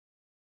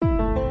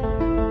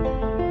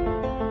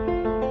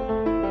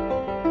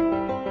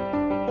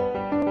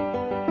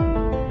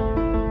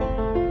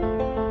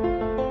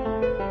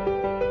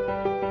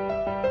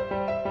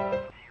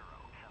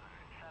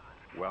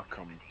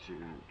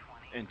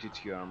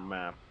NTTR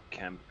map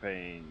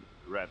campaign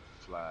red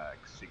flag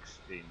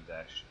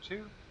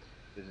 16-2.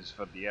 This is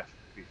for the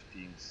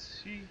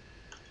F-15C.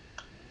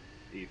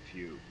 If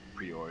you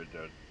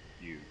pre-ordered,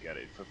 you get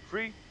it for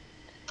free.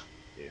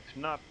 If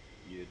not,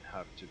 you'd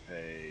have to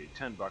pay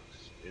 $10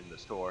 in the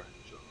store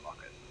to unlock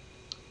it.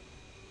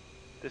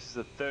 This is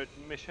the third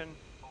mission.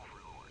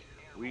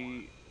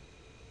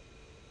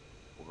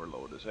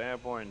 Overlord is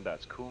airborne,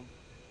 that's cool.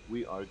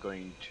 We are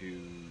going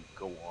to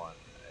go on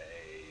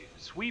a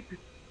sweep,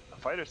 a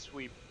fighter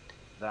sweep,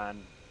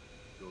 then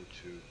go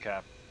to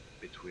cap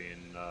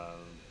between,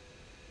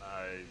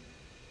 I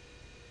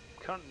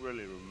can't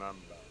really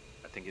remember,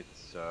 I think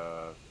it's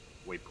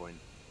waypoint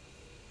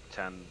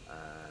 10 and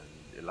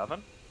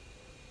 11,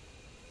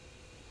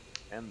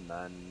 and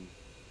then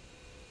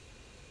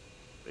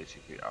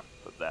basically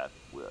after that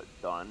we're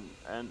done,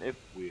 and if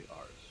we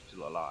are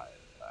still alive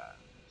and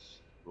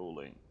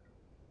rolling,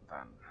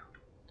 then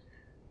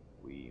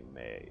we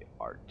may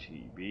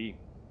RTB.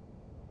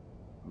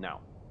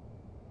 Now,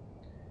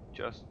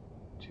 just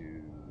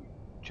to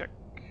check,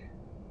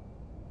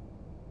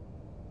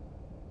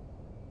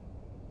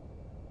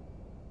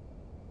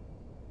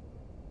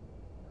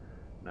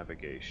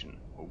 navigation,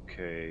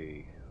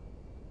 okay,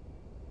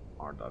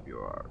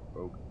 RWR,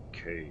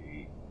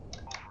 okay,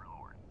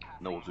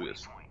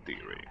 Nose's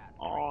theory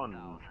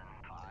on,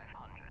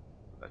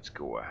 let's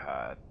go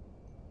ahead.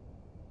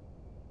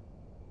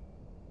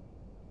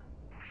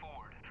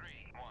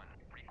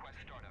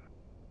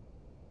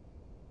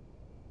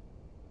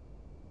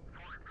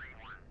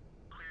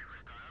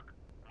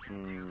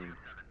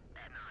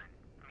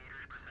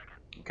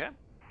 Okay.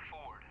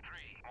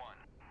 431.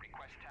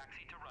 Request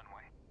taxi to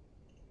runway.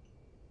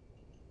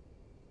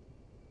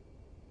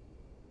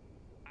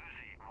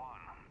 Uzi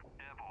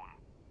 1, airborne.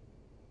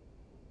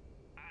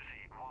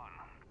 Uzi 1,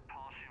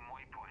 passing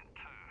waypoint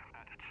 2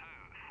 at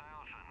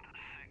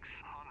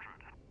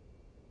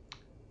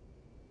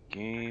 2,600.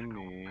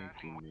 Gimme.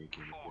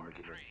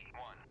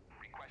 431.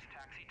 Request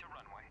taxi to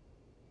runway.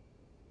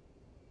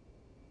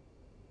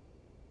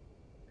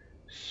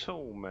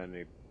 So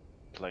many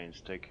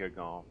planes taking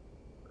off.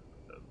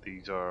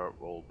 These are,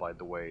 well, by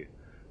the way,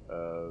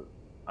 I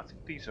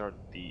think these are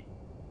the,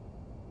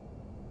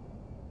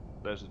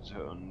 there's a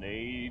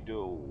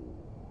tornado,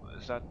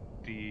 is that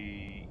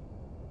the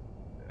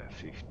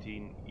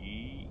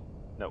F-15E?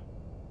 No.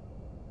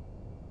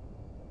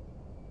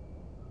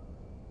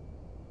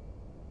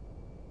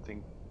 I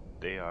think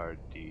they are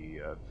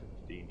the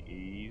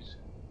F-15Es.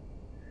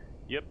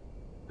 Yep,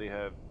 they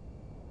have,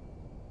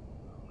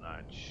 I'm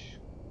not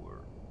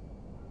sure.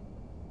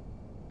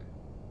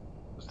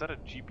 Was that a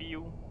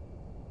GPU?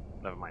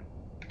 Never mind.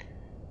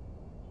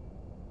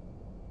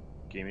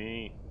 Give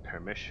me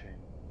permission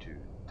to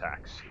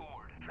taxi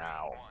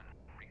now.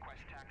 Request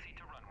taxi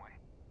to runway.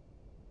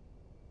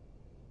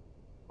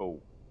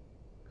 Oh.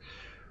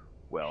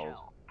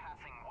 Well.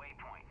 Passing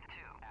waypoint 2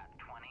 at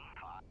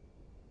 25.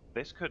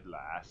 This could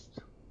last.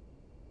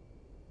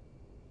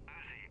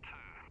 Uzi 2,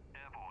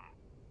 airborne.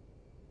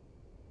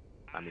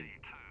 I mean,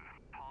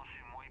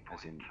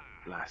 as in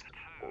last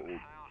all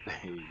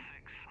day.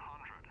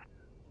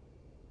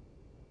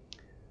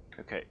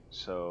 Okay,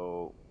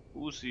 so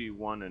Uzi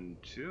 1 and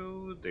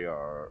 2, they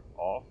are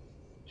off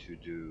to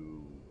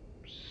do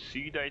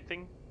seed, I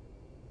think.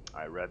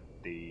 I read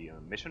the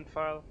mission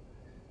file,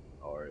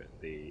 or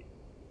the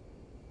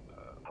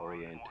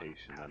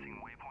orientation and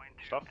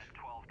stuff.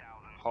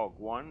 Hog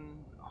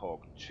 1,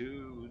 Hog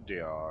 2, they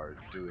are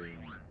doing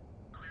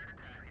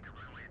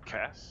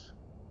CAS,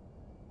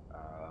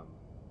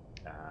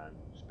 and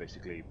it's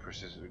basically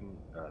precision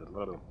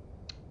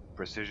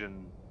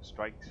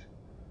strikes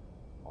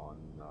on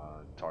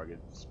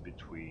targets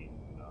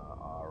between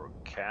our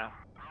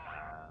cap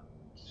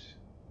and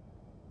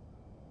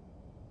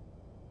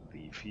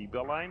the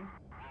FIBA line.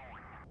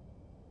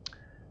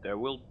 There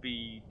will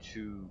be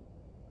two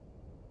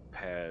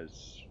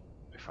pairs,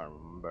 if I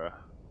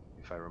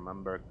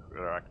remember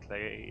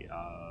correctly,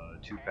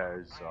 two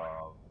pairs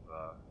of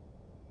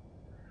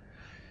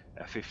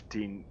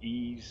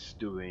F-15Es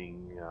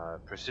doing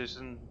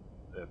precision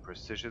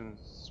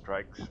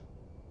strikes.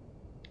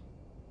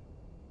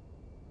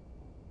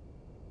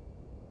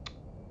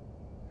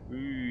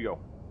 Yo,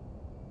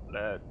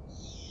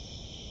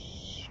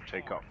 let's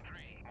take off.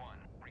 431,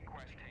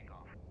 request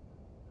takeoff.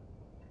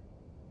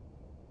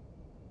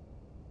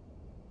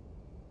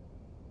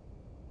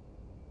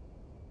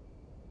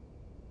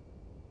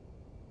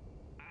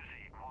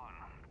 Uzi 1,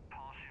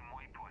 passing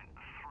waypoint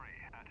 3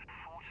 at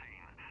 14,000.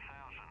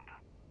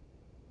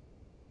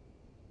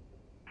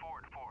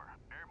 Ford 4,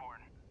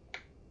 airborne.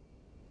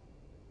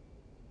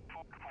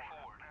 Ford 312,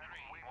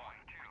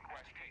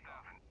 request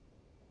takeoff.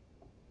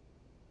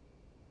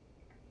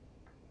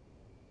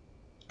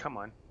 Come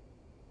on.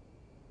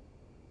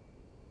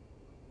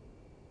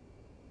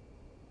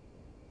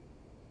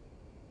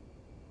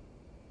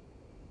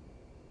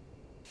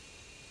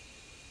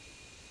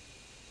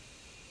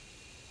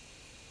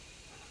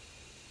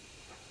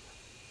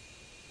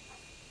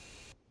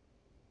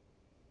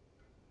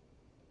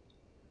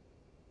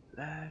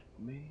 Let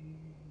me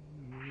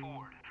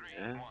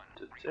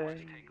Let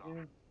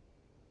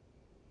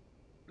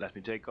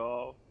me take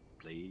off,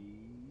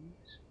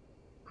 please.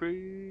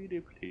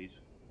 Pretty please.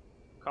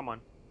 Come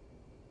on.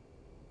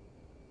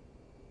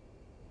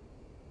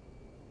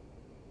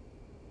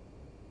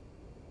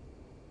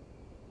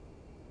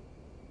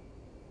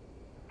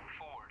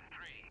 Forward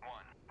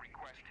 3-1.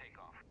 Request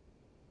takeoff.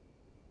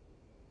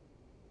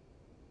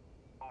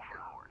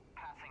 Overlord.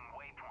 Passing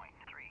waypoint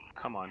 3.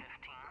 Come on.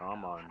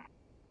 Come on.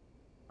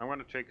 I'm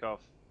gonna take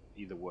off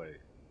either way.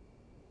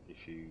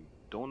 If you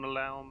don't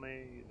allow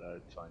me,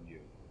 that's on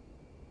you.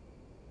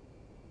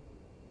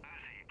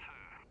 Uzi 2.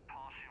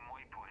 Passing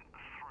waypoint 3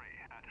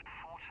 at 14,000.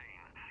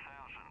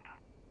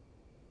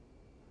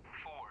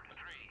 Forward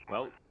 3.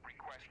 Well,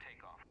 request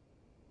takeoff.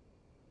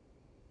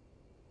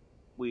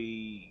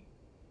 we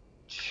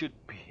should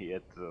be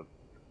at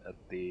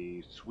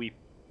the sweep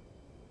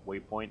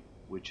waypoint,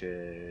 which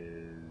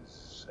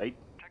is 8.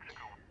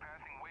 Texaco.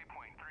 Passing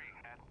waypoint 3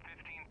 at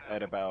 15,000.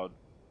 At about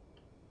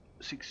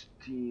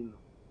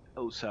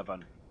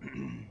 16:07,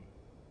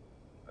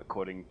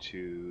 according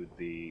to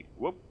the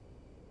whoop.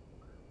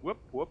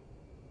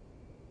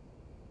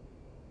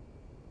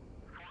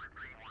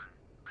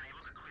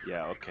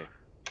 Yeah, okay.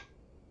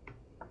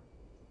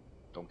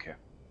 Don't care.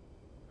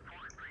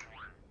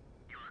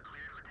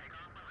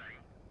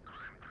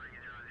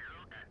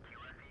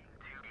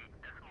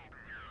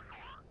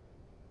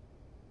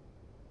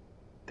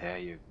 There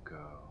you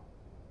go.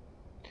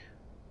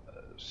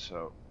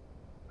 So,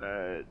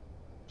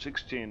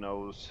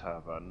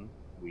 16:07,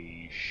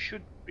 we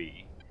should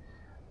be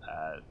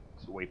at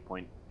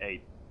waypoint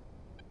 8.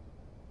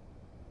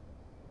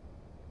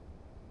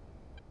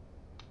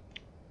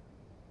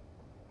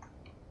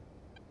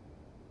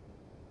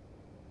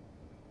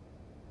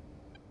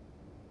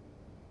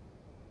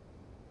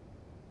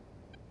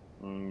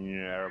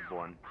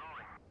 Airborne.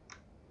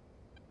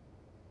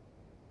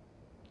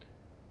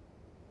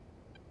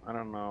 I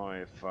don't know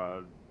if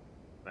I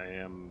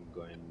am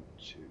going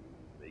to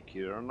make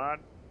it or not,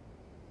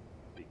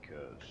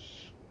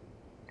 because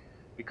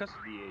of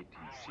the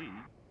ATC,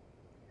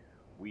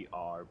 we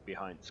are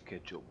behind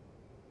schedule.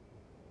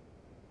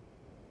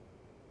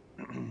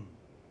 And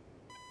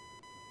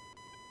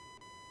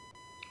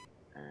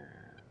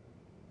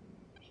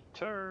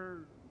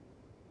turn.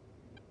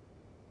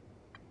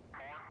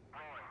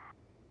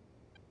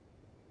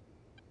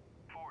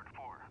 Forward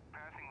 4.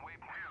 Passing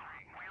waypoint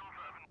 3.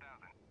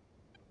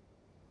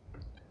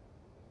 11,000.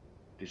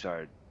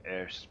 Desired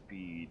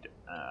airspeed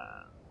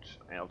and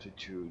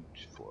altitude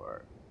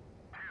for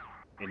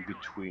in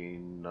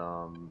between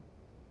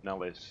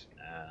Nellis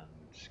and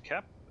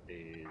Cap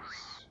is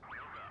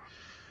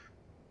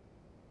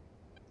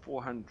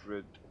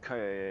 400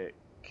 KIAS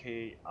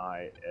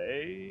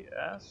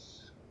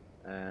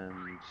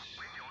and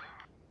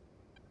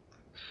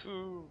I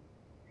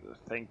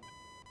think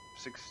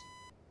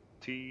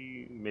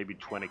 60, maybe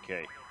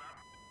 20k.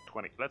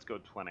 20. Let's go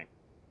 20,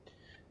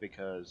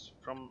 because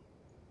from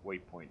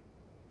waypoint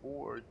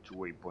 4 to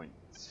waypoint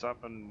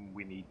 7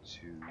 we need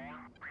to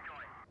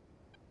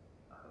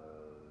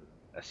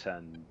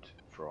ascend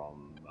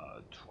from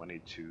 20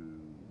 to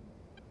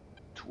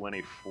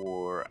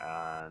 24,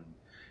 and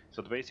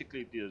so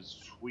basically the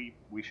sweep,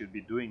 we should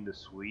be doing the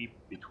sweep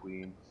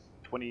between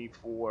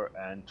 24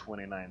 and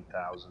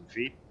 29,000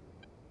 feet,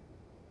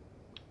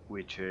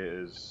 which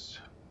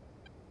is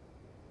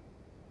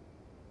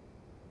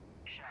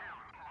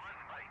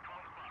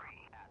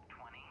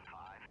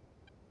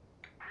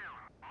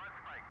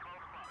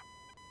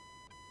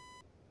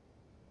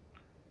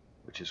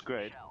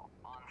great,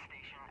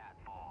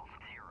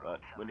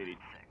 but we need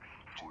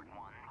to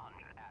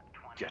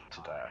get to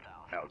that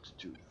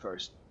altitude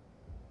first.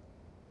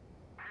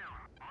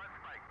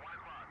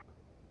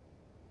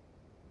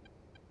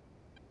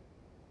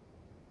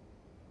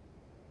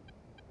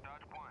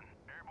 Dodge 1.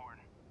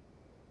 Airborne.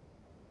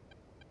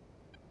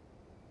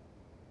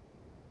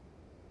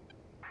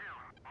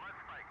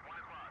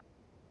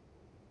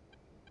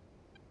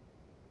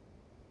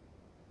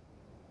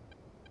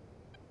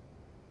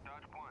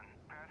 Dodge 1.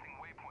 Passing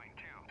waypoint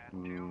 2 at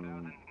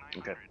 2,900.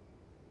 Okay.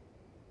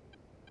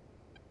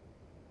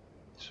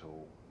 So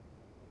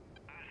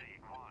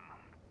Uzi 1.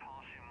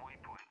 Passing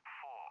waypoint 4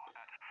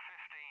 at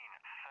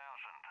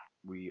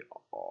 15,000. we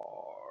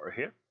are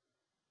here.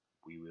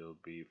 We will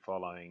be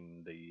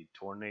following the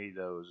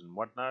tornadoes and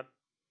whatnot.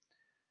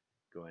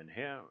 Go in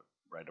here,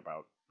 right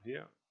about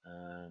here,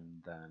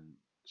 and then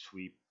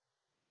sweep.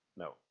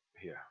 No,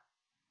 here.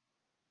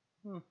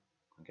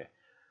 Okay,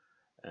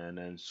 and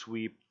then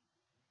sweep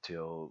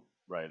till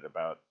right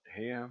about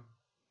here.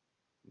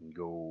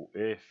 Go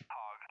if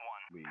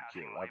we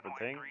kill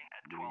everything,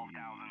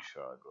 we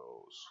shall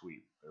go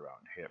sweep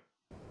around here.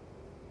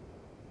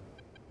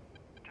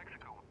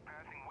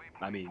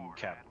 I mean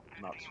cap,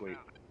 not sweep.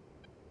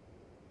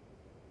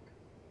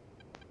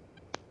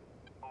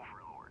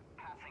 Overlord,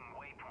 passing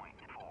waypoint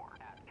 4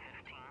 at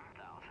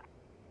 15,000.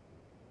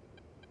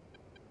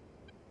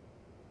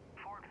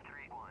 Ford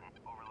 3-1,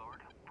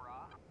 Overlord,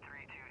 Bra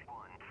 321,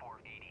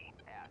 480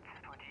 at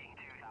 22,000,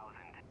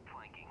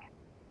 flanking.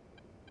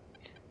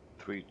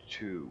 3,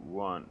 2,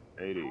 1,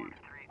 80.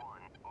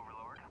 431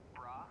 Overlord,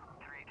 Bra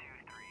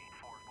 323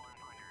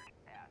 4100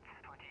 at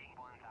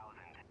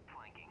 21,000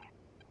 flanking.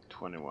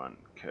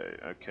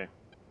 21k, okay.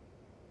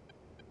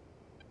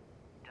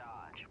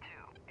 Dodge 2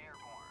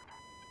 airborne.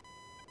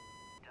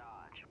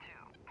 Dodge 2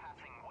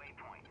 passing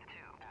waypoint 2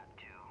 at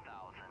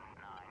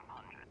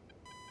 2,900.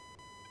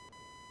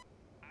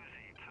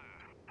 Uzi 2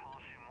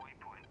 passing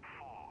waypoint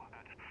 4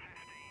 at 15,000.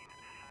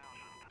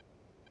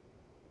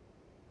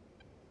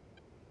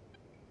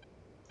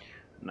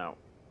 Now,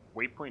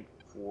 waypoint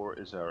 4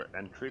 is our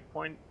entry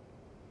point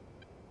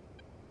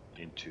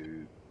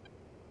into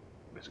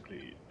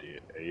basically the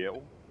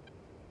AO.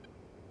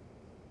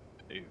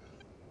 If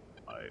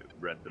I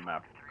read the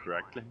map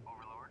correctly.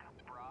 Overlord,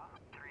 Bra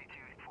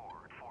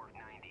 324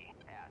 490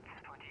 at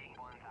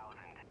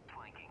 21,000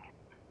 flanking.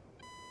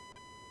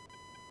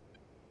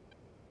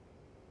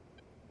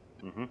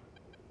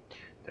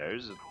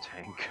 There's a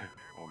tank.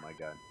 Oh my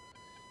god.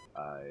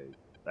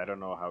 I don't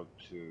know how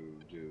to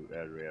do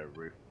area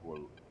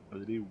refuel.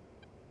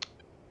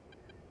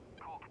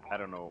 I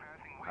don't know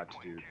how to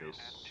do this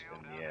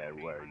in the air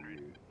where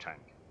you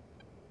tank,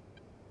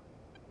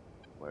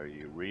 where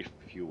you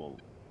refuel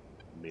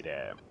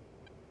mid-air.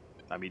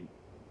 I mean,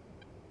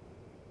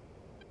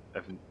 I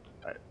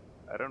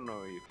don't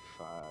know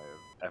if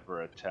I've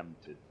ever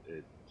attempted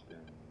it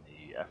in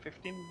the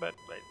F-15, but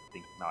I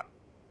think not.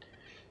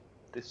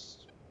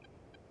 This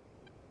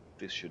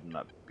should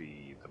not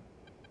be the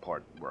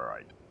part where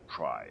I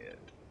try it.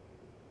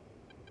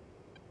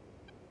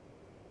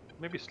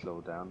 Maybe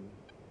slow down.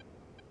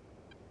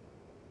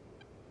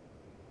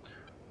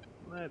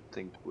 I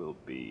think we'll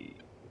be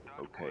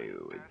okay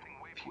with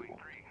fuel.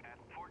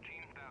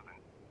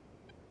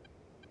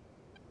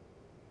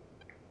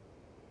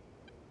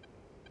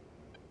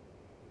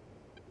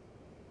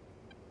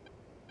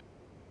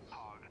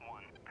 Hog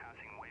 1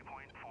 passing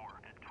waypoint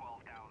 4 at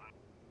 12,000.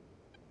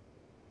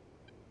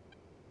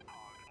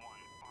 Hog 1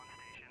 on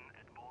station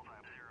at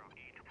bullseye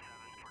 087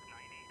 for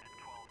 90 at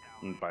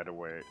 12,000. And by the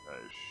way, I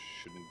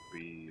shouldn't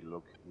be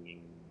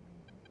looking.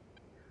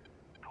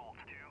 Colt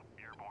 2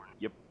 airborne.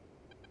 Yep.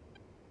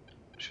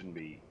 Shouldn't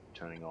be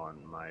turning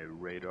on my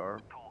radar.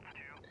 Colt 2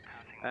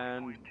 passing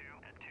And waypoint 2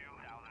 at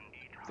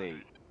 2,800. they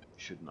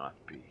should not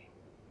be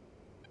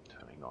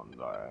turning on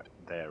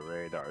their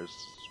radars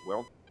as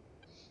well.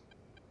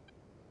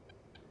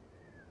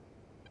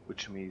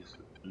 Which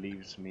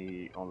leaves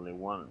me only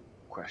one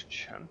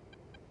question.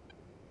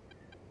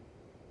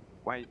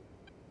 Why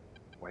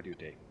do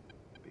they?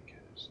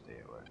 Because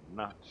they were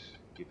not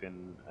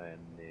given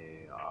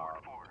any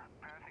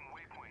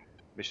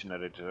mission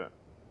editor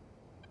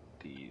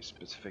the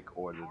specific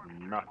order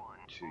not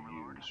to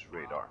use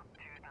radar.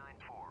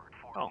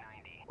 Oh,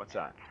 what's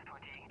that?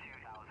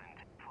 22,000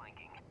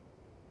 flanking.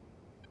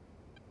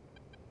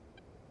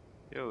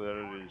 Yo, there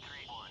it is.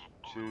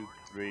 2,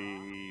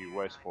 3,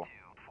 where's 4?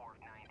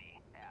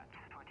 490 at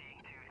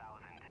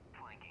 22,000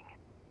 flanking.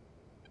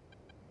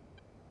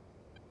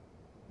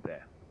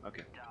 There,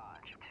 okay.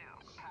 Dodge 2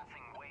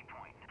 passing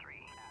waypoint 3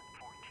 at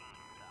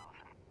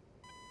 14,000.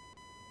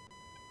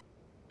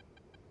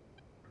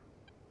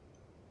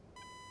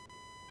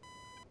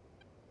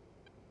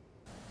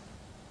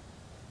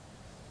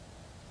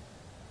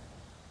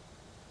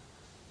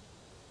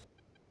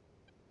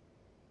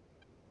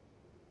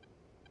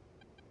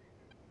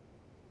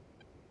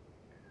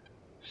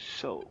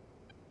 So,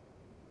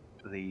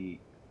 the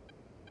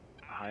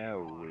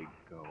higher we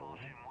go,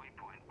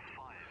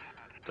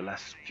 the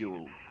less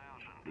fuel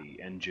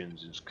the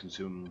engines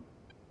consume.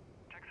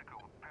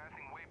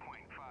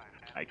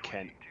 I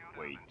can't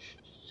wait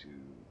to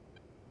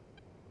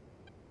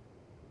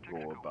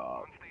go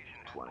about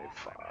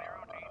 25.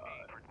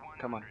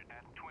 Come on,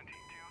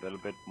 a little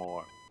bit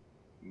more.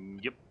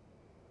 Yep.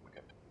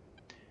 Okay.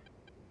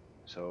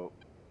 So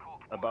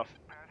above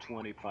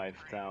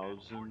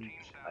 25,000,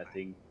 I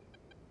think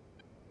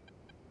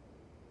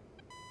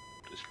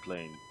this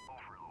plane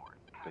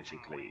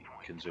basically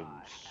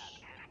consumes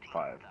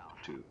 5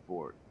 to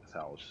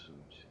 4,000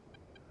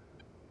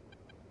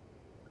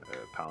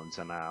 pounds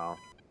an hour,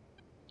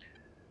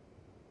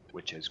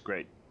 which is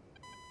great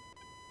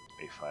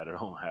if I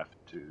don't have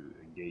to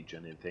engage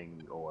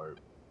anything or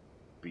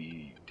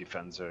be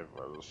defensive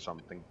or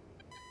something,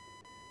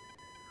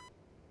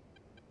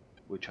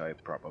 which I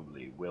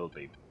probably will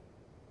be.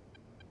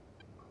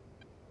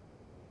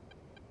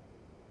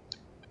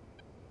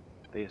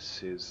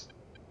 This is,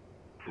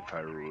 if I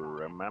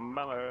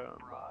remember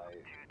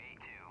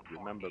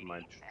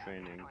my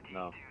training.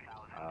 No,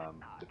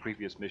 the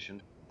previous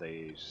mission,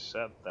 they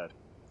said that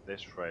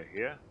this right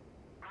here.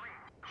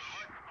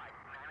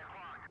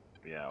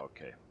 Yeah,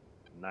 okay,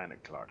 9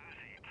 o'clock.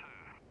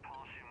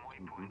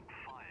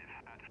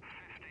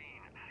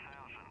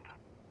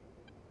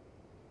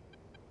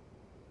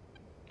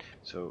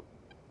 So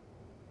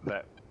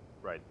that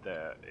right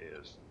there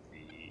is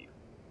the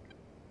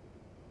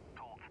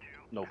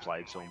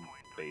no-flight zone,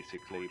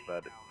 basically,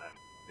 but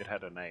it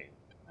had a name.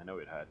 I know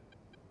it had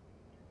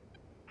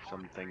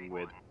something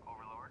with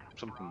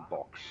something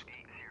box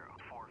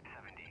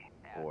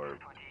or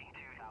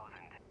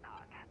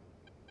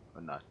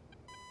or not.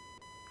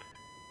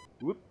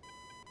 Whoop.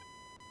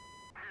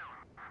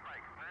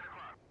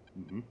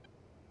 Mm-hmm.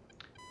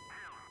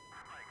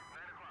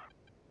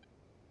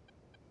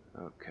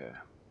 Okay.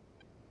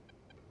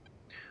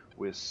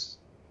 With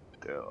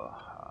still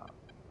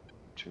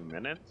 2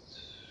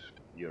 minutes,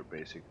 you're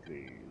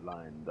basically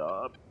lined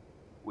up,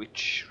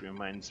 which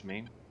reminds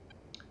me,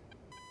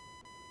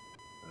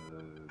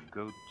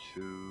 go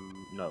to,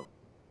 no,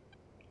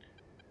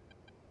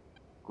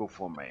 go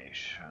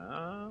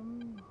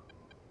formation,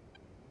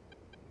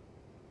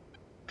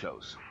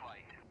 close. Flight.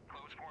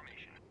 Close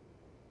formation.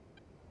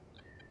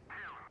 2,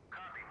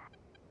 copy.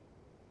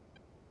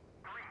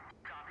 3,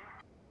 copy.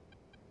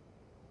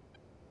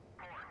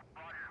 4,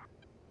 roger.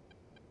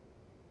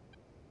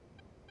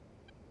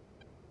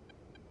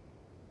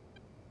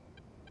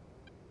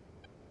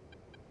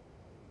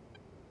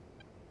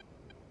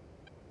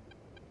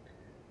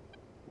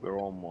 We're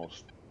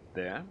almost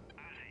there.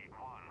 Uzi 1,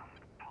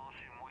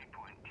 passing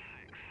waypoint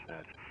 6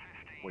 At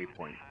 15,000.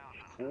 waypoint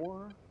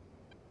 4.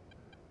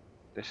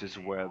 This is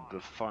where the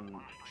fun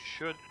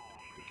should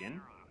begin,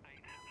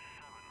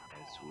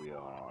 as we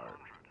are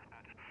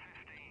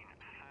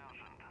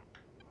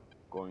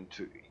going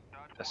to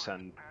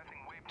ascend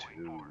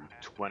to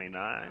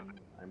 29.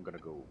 I'm gonna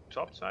go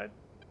topside.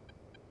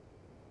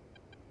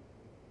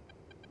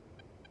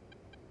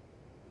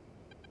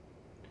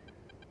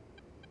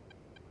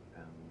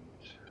 And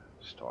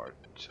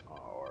start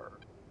our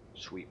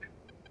sweep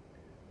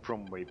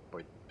from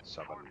waypoint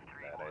 7,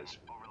 that is.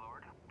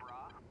 Overlord,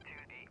 Bra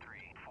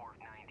 283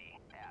 490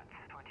 at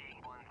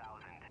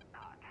 21,000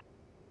 knots.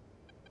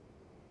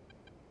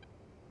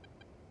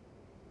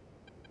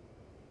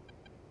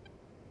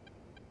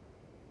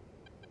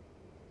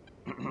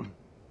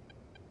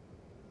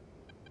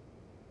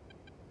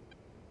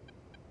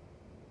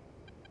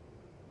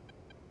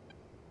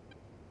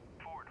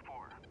 Ford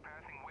 4,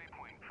 passing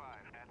waypoint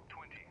 5 at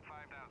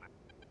 25,000.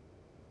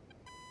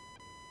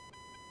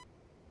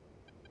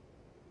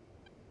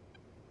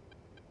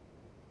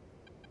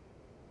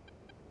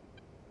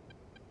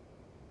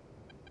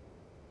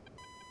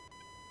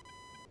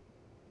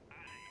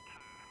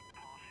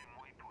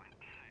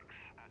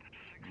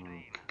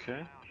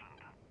 Okay.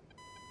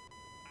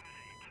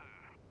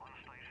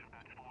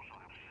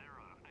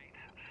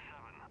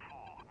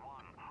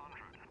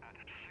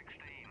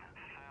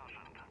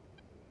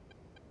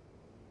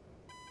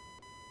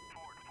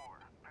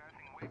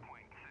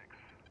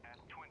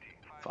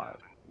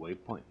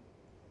 Waypoint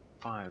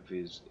 5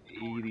 is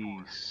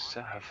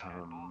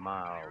 87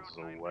 miles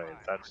away.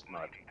 That's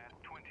not.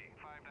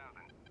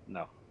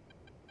 No.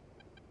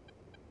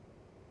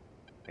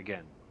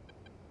 Again.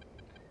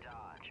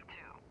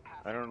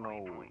 I don't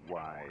know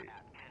why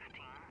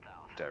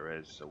there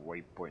is a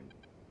waypoint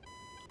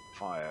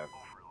 5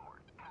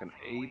 and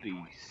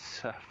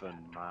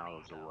 87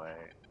 miles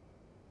away.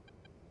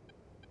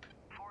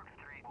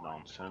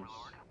 Nonsense.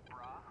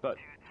 But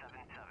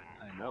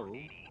I know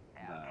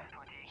that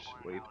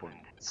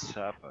waypoint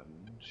 7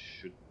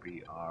 should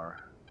be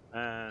our,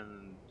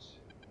 and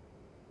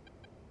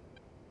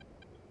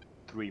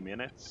 3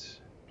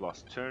 minutes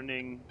plus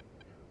turning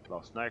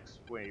plus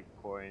next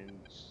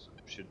waypoint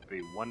should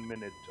be 1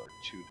 minute or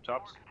 2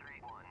 tops.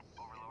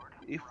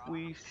 If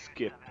we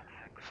skip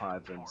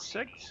 5 and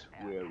 6,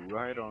 we're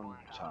right on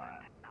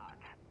time,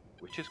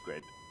 which is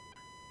great,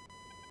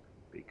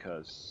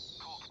 because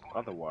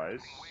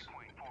otherwise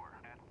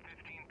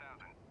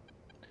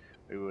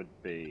we would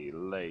be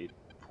late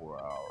for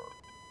our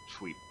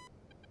sweep.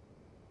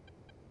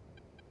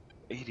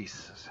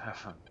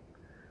 87.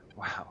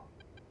 Wow.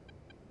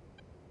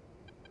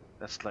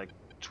 That's like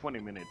 20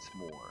 minutes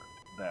more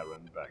there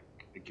and back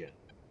again.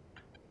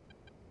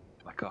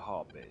 Like a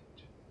hobbit.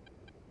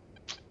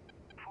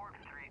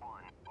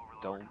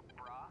 Don't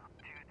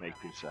make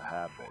this a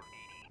habit,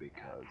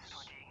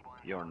 because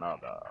you're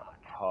not a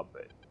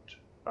hobbit.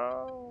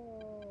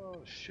 Oh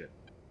shit.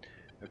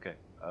 Okay,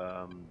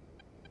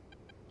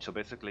 so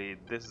basically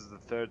this is the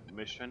third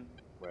mission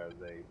where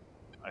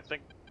I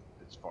think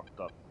it's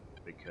fucked up,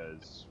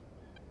 because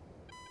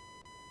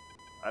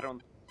I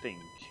don't think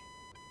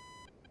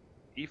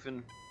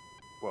even,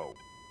 whoa,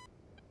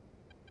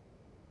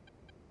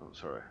 oh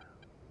sorry,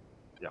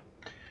 yeah,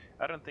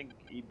 I don't think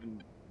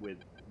even with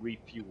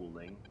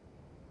refueling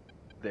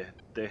that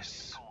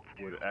this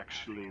would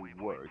actually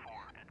work,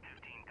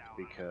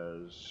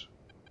 because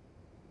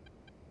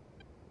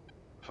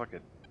fuck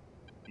it,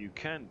 you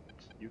can't,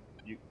 you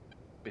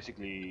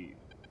basically,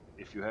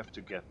 if you have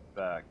to get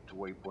back to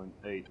waypoint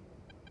 8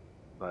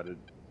 by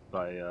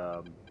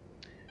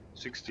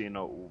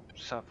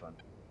 1607,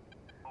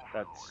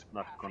 that's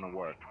not gonna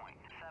work.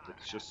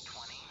 It's just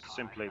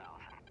simply,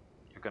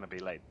 you're gonna be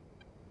late.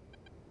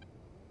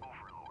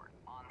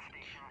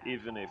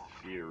 Even if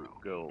you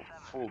go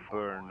full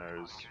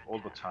burners all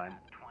the time,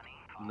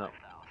 no.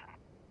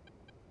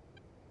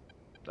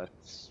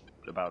 That's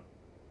about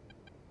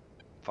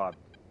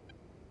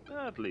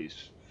at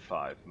least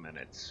 5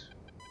 minutes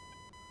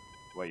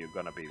where you're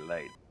gonna be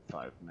late.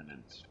 5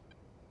 minutes.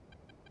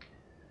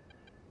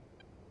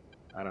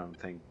 I don't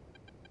think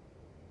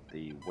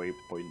the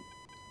waypoint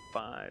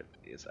 5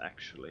 is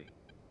actually,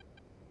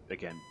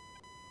 again,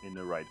 in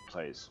the right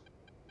place.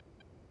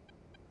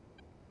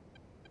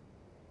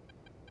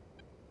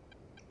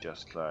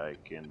 Just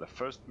like in the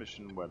first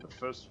mission where the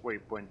first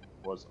waypoint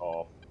was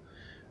off,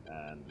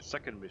 and the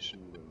second mission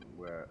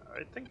where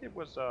I think it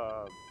was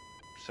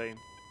same,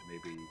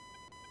 maybe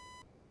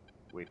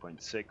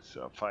waypoint 6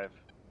 or 5,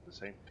 the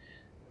same.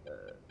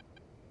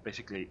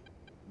 Basically,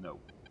 no.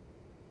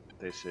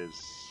 This is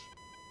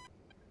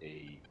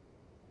a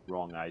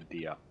wrong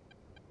idea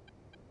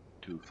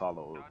to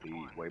follow the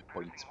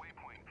waypoints.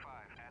 Waypoint 5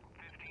 at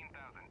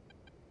 15,000.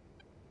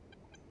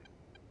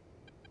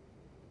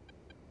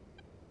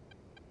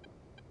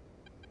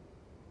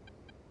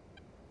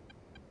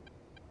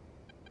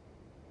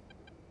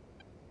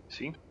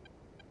 See?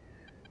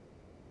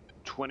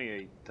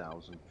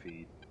 28,000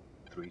 feet,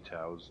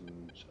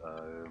 3,000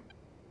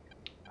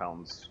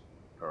 pounds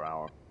per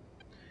hour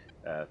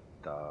at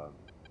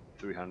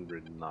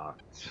 300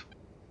 knots.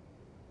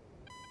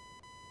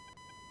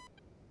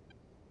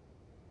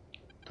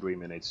 3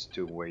 minutes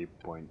to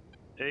waypoint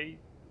 8,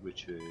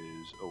 which is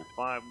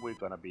 05. We're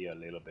gonna be a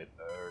little bit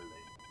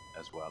early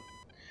as well.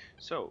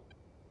 So,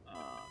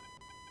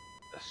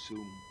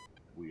 assume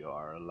we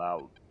are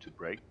allowed to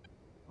brake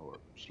or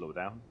slow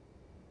down.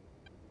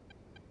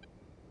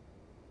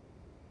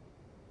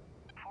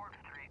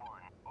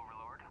 431,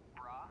 Overlord,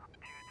 Bra,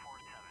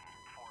 247,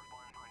 for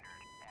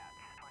 100 at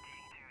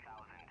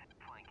 22,000,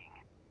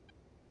 flanking.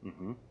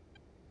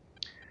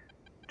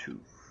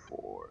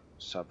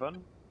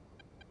 247.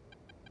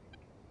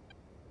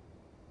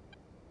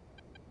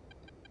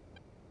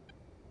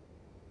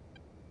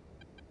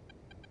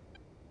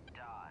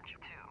 Dodge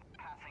 2,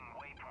 passing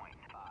waypoint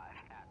 5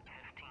 at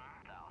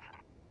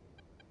 15,000.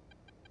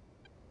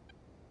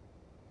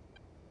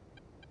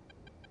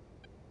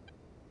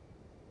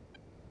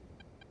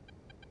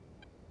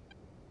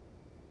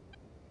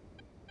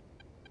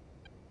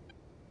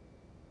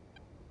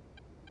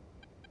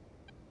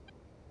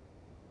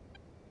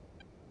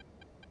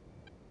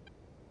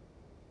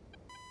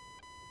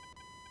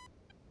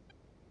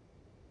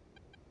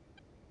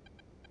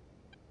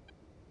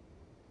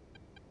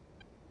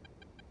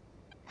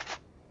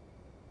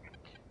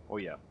 Oh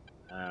yeah,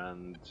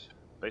 and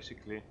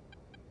basically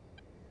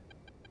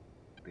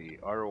the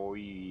ROE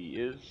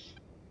is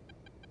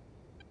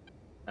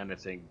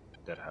anything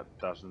that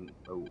doesn't.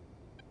 Oh,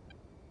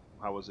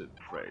 how was it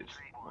phrased?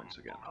 Once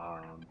again,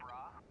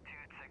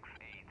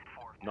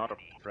 not a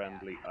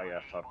friendly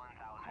IFF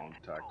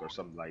contact or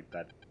something like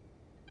that.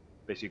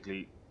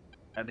 Basically,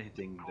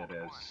 anything that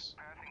is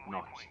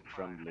not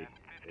friendly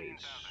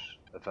is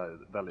a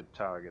valid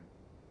target.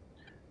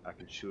 I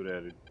can shoot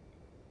at it,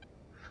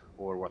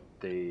 or what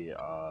the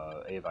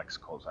AVAX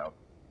calls out.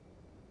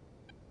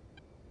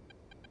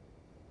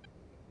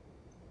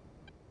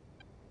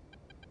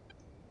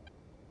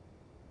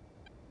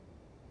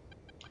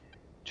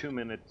 Two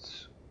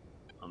minutes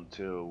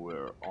until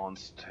we're on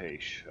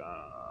stage,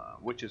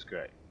 which is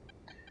great.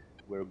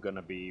 We're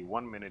gonna be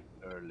 1 minute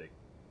early.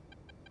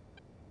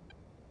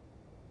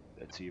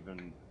 That's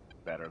even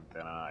better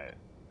than I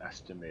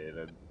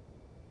estimated.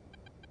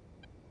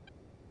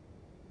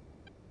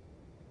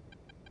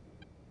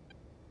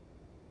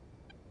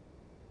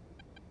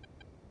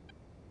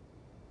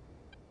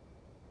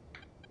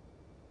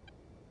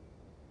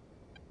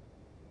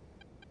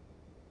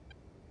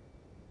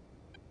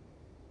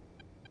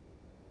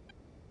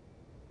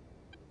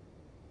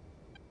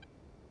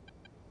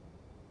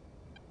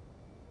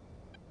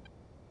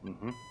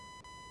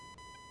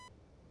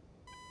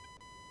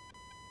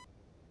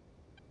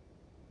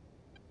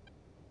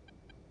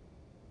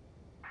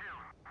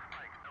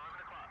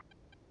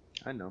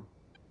 I know.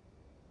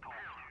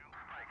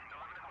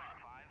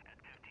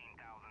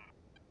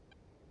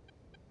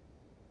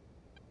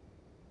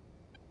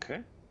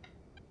 Okay.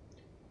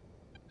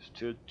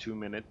 Still 2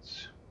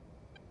 minutes.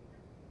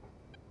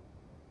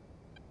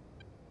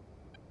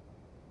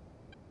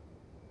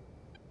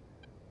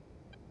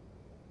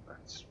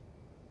 Let's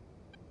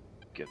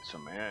get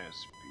some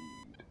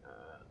airspeed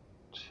at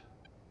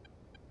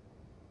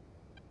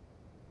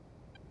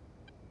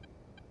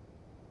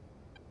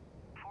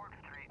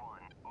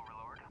 431,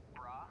 Overlord,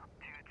 Bra,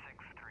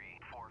 263,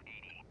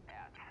 480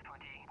 at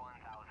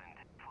 21,000,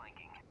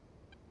 flanking.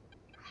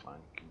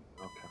 flanking.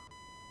 Okay.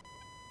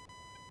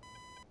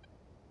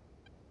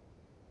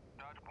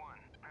 Dodge 1,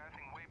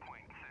 passing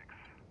waypoint 6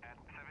 at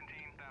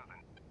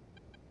 17,000.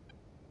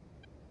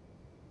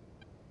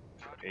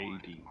 For Dodge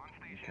 80. 1, on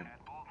station Okay.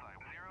 at bullseye,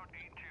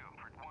 082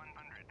 for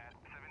 100 at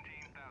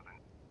 17,000.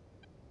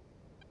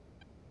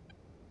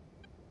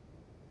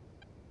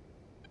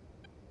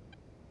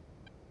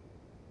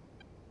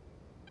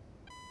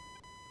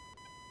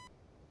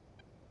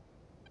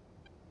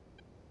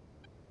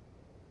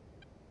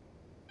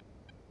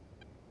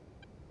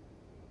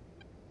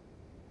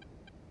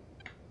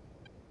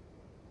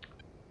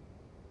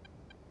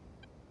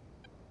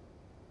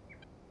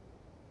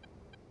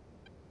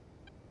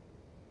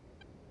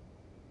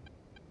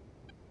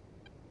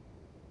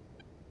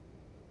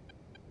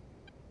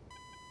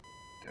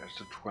 There's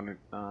the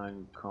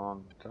 29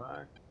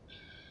 contact.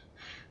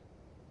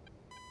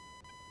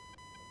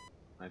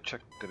 I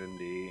checked it in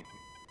the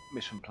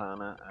mission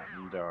planner,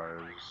 and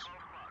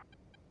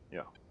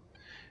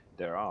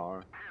there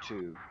are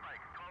two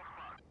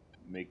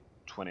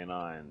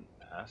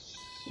MiG-29S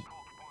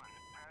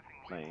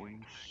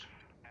planes.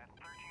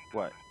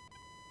 What?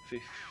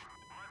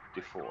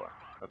 54.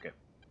 Okay.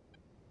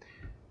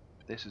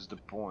 This is the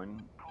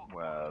point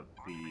where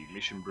the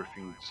mission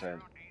briefing said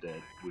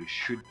that we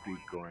should be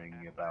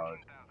going about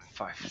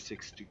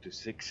 560 to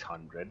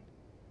 600.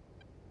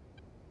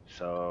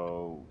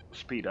 So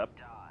speed up.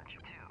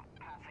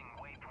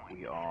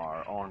 We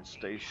are on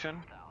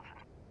station.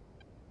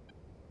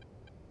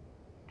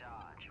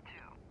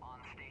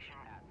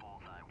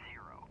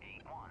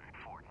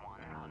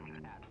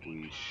 And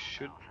we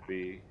should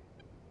be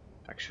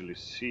actually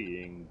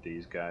seeing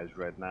these guys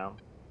right now.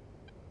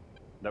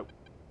 Nope.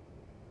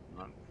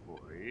 Not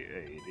 40,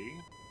 80.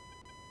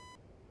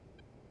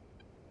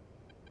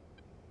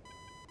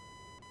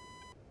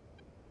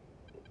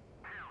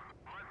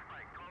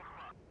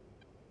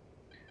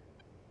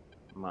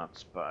 Mud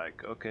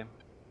spike, okay.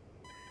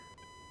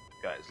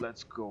 Guys,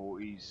 let's go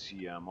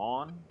ECM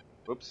on.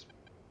 Oops.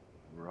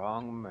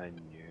 Wrong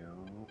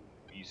menu.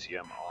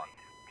 ECM on.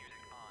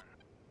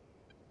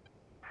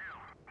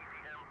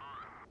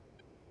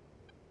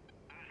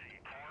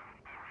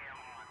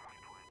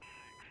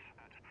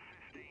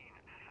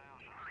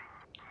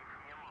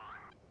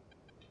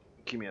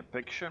 Give me a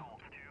picture.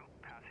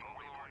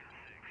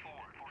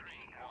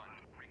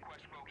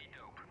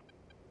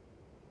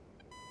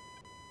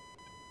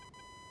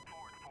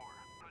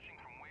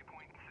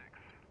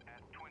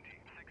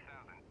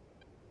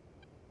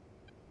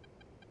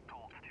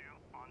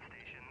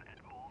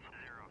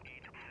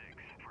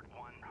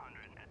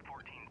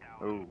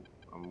 Oh,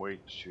 I'm way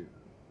too.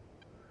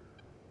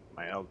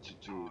 My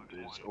altitude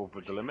is over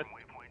the limit.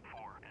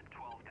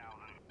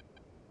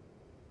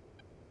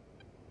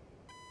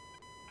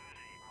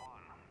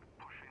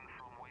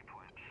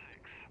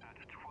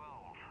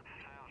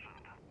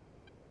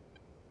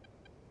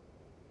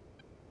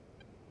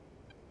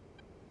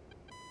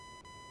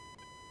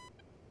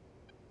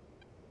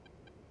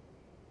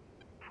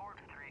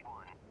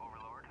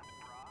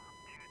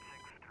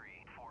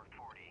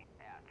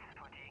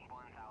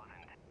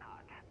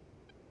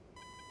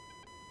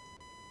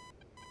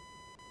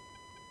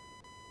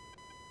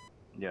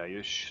 Yeah,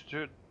 you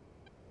should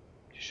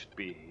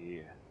be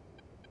here.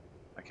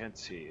 I can't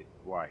see it.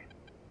 Why?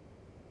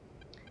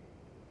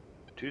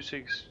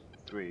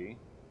 263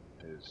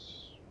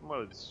 is,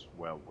 well, it's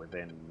well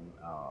within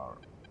our.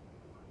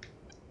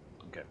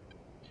 Okay,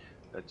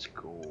 let's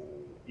go.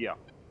 Yeah,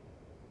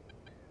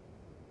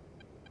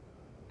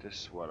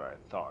 this is what I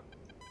thought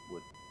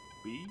would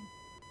be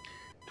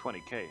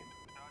 20K.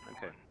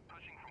 Okay.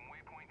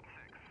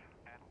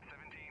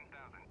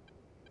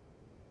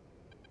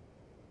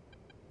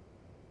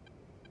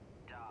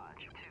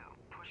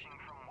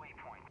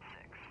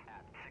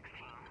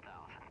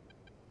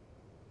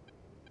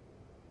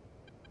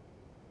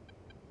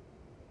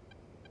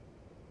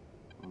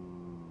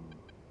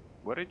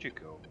 Where did you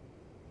go?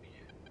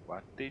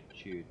 What did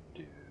you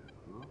do?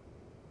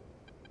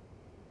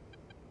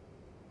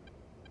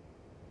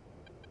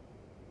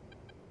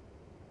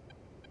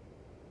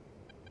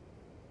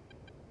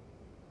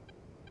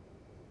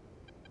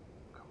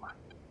 Come on,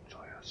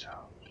 show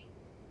yourselves.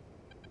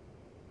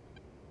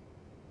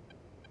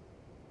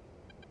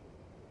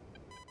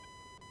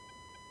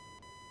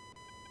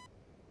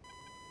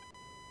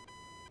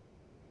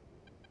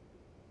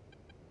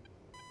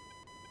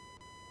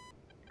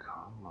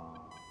 Come on.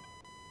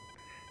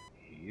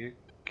 Here,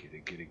 get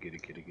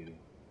it.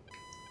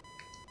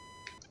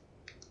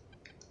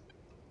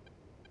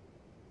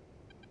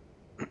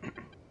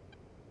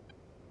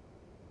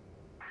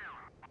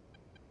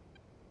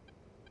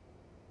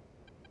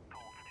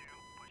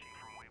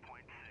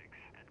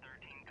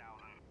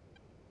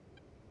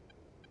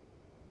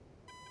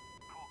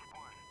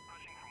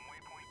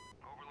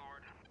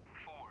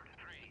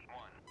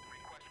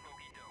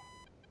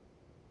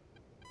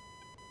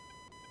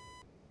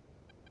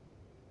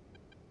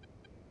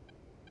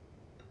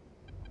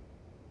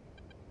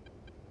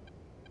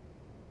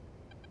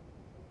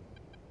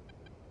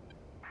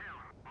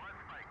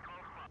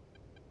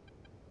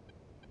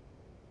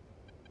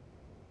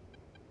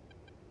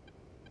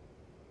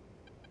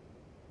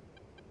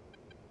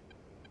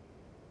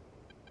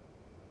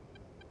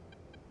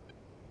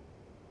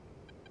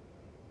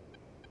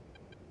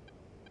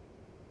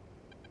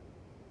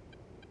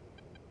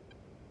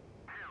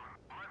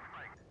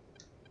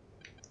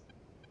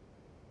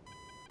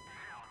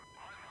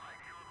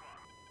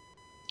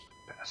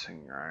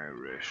 Passing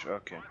Irish,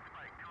 okay.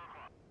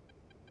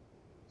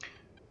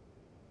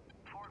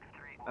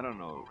 I don't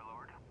know,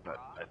 but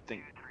I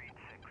think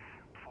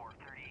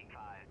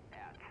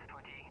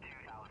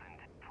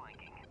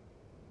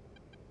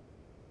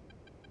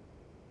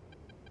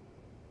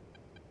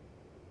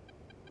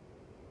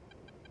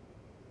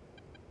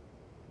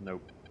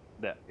nope.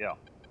 There, yeah.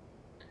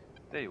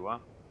 There you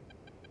are.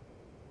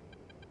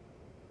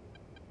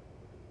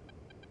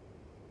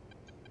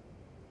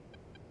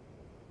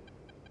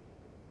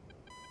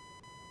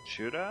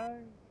 Should I?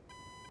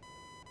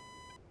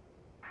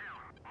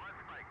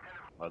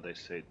 Well, they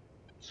say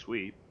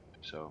sweep,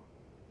 so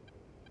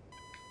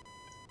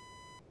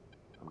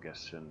I'm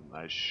guessing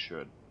I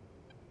should.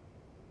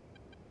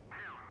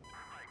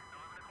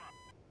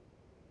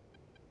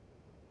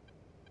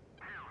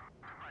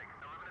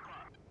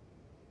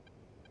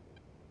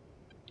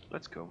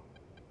 Let's go.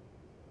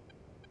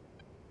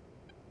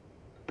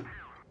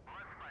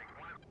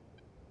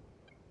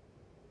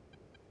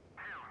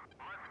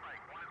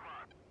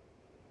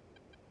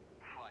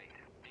 Flight.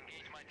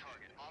 Engage my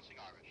target. Launching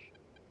Irish.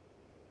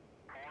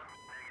 4,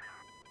 negative.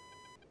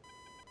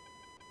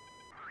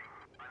 3,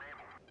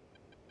 unable.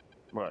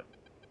 What?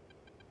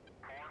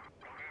 4,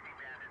 engaging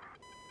bandit.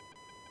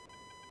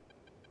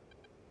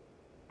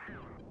 2,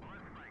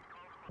 blood spike,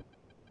 close.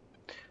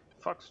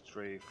 Fox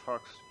tree,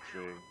 fox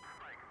tree.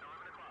 Spike,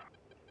 11 o'clock.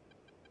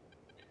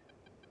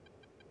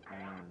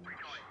 And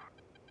Rejoin.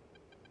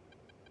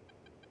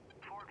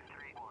 Fork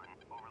 3-1,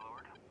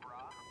 Overlord.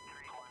 Bra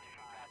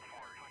 315 at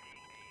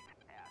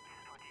 428 at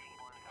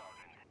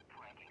 21,000.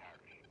 Flanking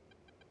Irish.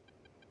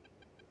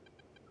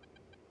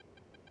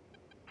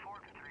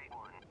 Fork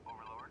 3-1,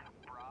 Overlord.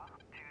 Bra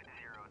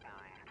 209,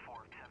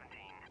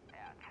 417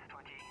 at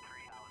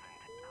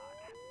 23,000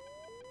 knots.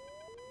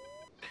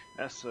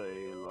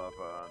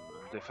 SA-11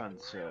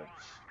 defensive.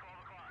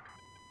 12 o'clock.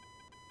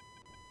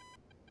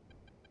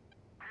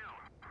 2,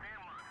 fan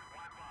launch,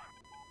 1 o'clock.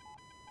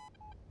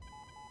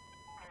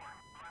 4,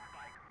 blood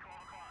spike,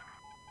 12 o'clock.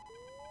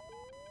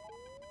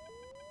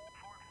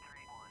 Fork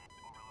 3-1,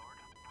 Overlord.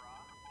 Bra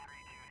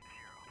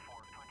 320,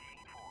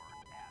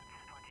 424 at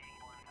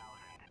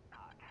 21,000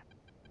 knots.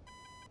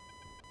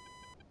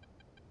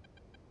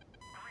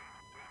 3,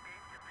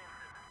 engage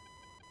defensive.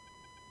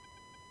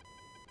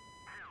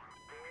 2,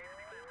 engage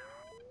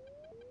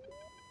defensive. 2,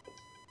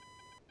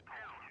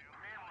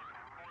 fan launch,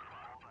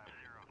 4 o'clock.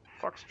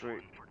 Fox tree,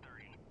 For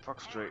 30.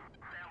 fox tree.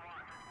 Fan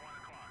launch, 1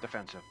 o'clock.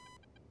 Defensive. 2,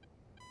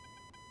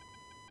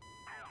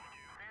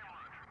 fan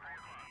launch, 3 o'clock.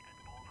 At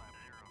bullseye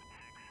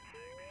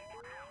 066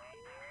 for 2,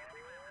 engage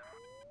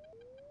defensive.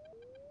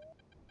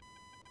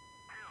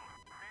 2,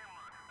 fan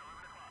launch,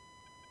 11 o'clock. 2,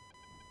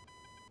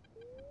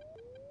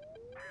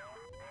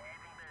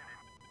 engaging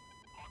bandit.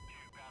 Hawk 2,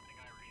 passing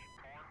Irish.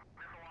 4,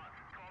 missile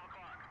launch, 12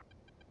 o'clock.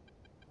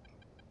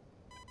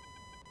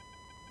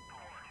 4,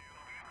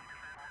 engage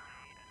defensive.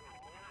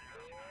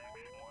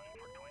 1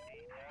 for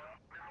 20. 4,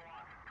 missile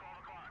launch,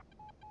 12 o'clock.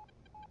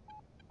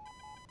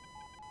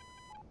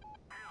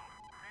 2,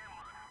 fan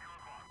launch, 2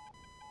 o'clock.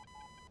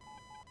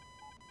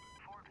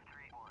 Fork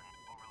 3-1,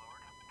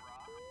 Overlord. Bra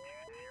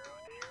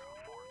 200,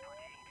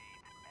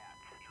 428 at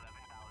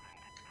 11,000.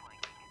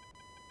 Flanking.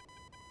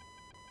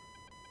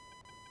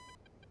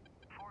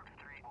 Fork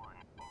 3-1,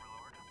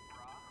 Overlord.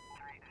 Bra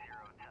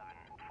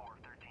 307,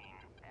 413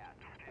 at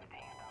 15,000.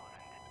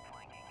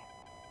 Flanking.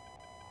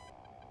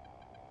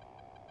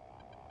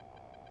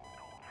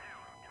 Goal 2,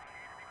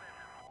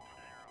 engage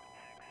defensive.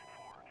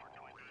 064 for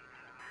 20.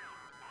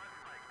 2, blood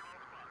spike,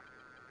 12 o'clock.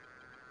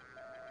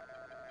 2,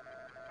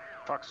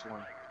 Fox 1. spike,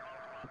 12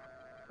 o'clock.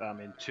 I'm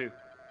in 2. 2, blood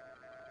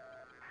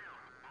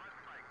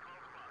spike,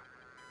 12 o'clock.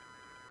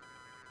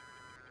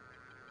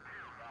 2,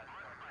 blood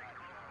spike,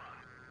 12 o'clock.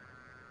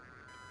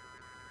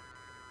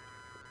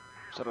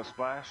 Is that a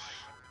splash?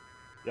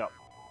 Yep. 2,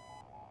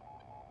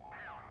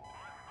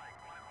 blood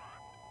spike, 1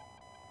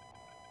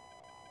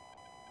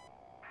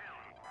 o'clock. 2,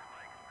 spike,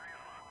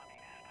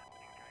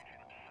 3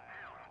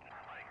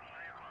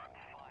 o'clock. 2,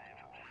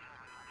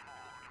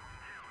 spike,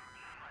 3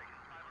 o'clock. 5,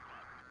 7, 2, spike, 5 o'clock. 2, blood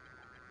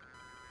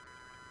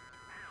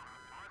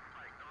spike,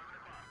 11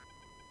 o'clock.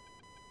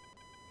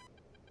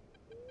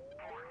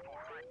 4,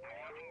 spike,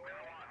 engaging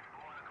missile launch,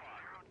 1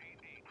 o'clock.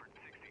 088 for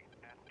 60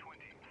 at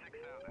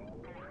 26,000.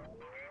 4,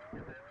 engage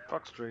defensive.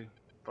 Fox tree,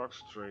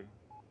 fox tree. 4,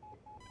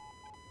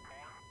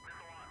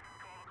 missile launch,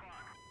 12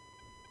 o'clock.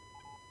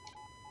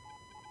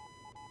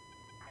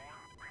 4,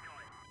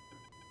 rejoin.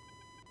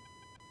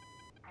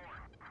 4,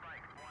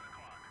 spike, 1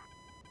 o'clock.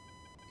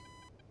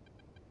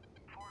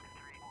 Fork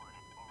 3-1,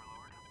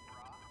 Overlord.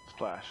 Bra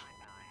Splash. 99,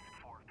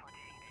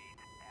 428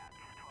 at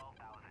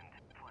 12,000.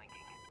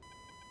 Flanking.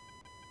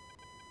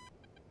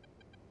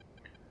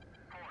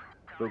 4,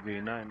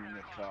 Boogie 9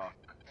 o'clock.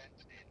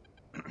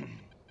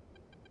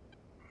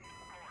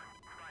 4,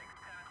 spike,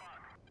 10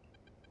 o'clock.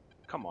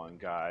 Come on,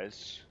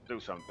 guys. Do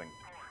something.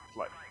 4,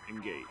 Like, spike, 12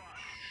 engage.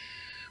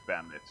 o'clock.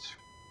 Bandits.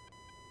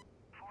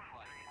 4,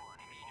 3-1,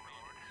 engage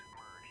bandits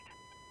merged.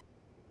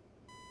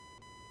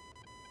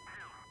 2,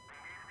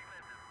 engage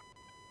defensive.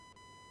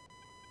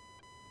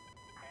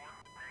 4,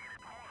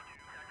 negative. 4, 2,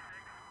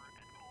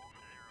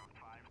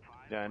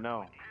 6. Yeah, I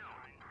know. 2,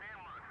 fan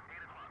launch,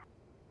 8 o'clock.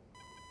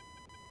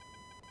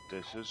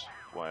 This is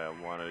why I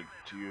wanted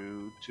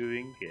you to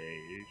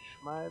engage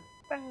my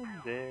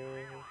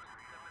bandit.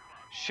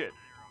 Shit.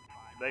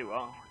 There you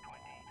are.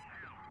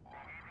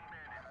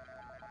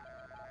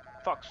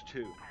 Fox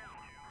 2.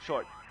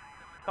 Short.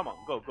 Come on,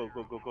 go, go,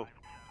 go, go, go.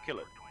 Kill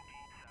it.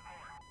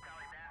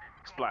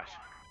 Splash.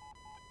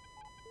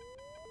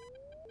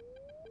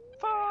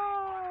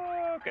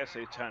 Fuck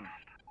SA-10.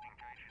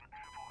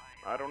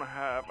 I don't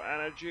have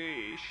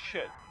energy.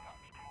 Shit.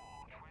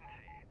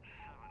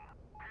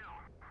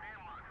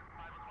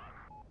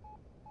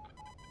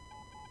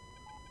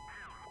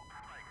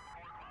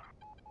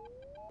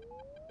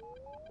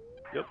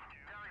 Yep.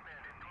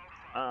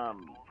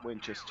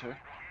 Winchester.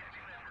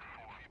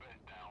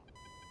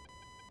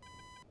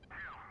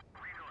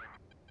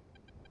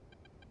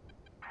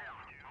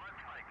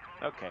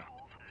 Okay.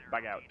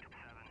 Back out.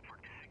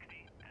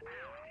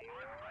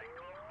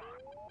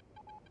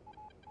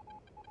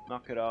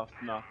 Knock it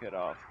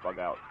off, bug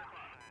out.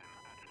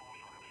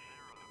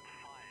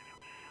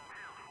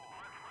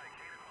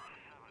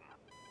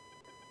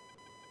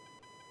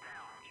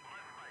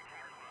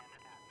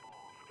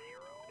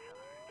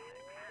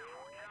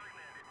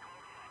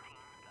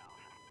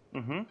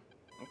 Mm-hmm.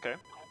 Okay.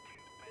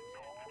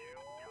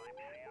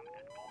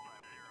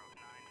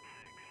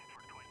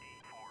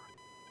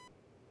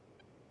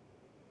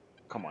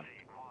 Come on.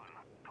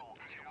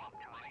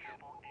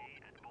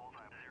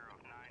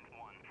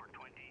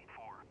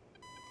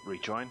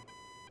 Rejoin.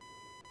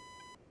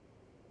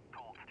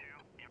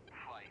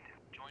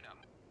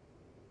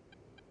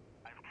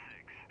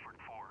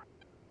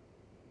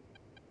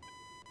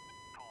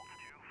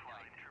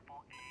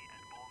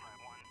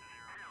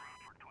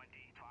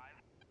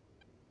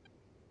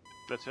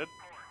 That's it?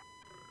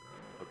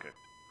 Okay.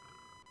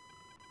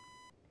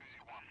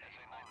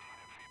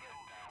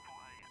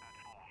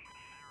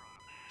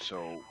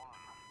 So,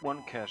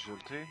 one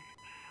casualty.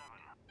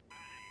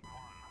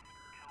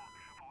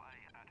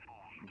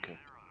 Okay.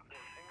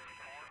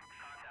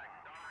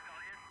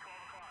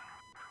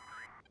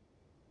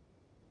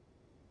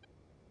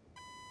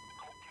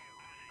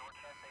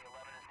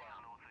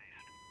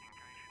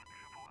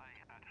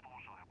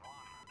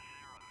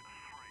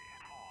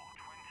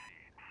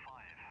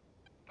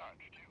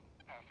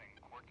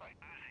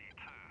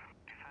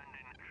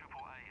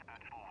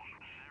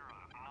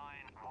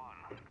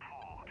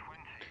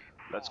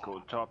 Let's go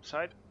top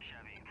side.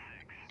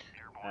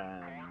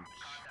 And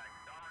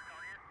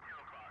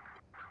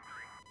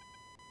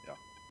yeah.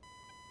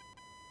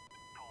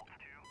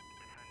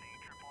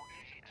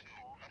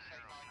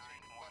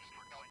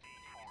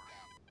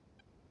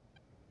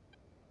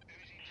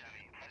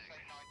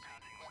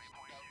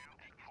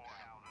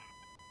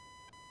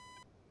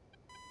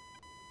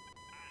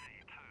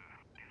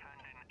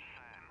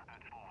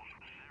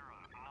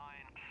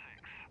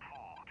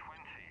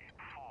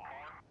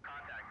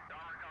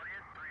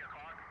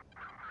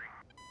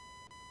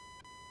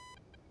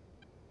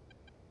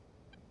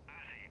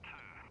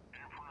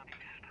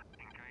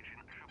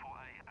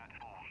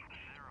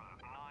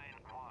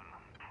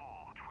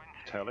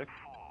 Tele.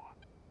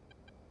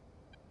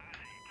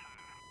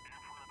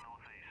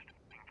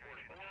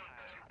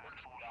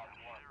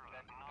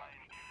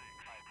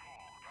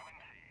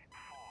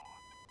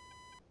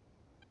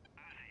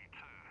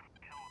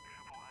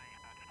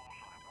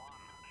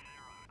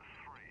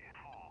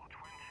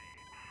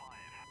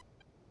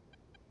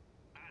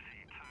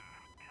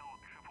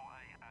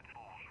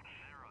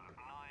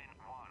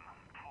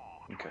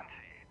 Okay.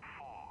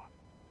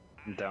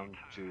 Down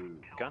to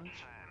guns.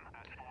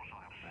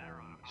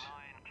 And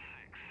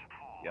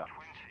yeah.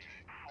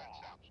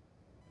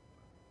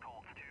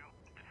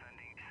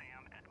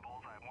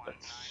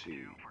 Let's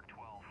see.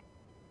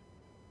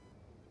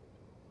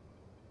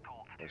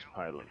 There's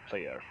pilot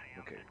player.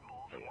 Okay.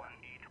 Player.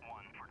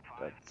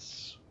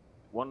 That's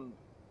one.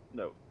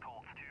 No.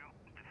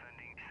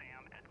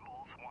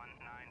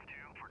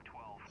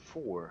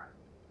 4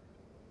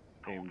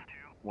 AIM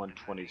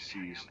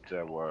 120Cs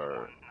that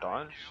were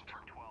dodged.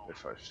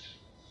 If I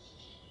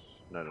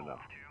no.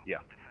 Yeah.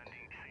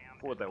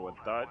 4 that were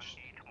dodged.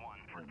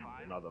 And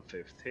another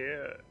 5th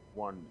here.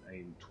 1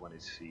 AIM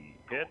 20C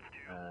hit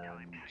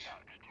and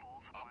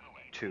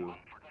 2.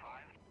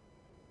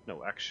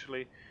 No,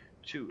 actually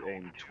 2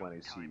 AIM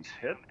 20Cs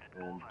hit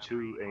and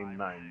 2 AIM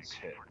 9s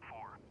hit.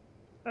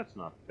 That's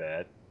not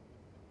bad.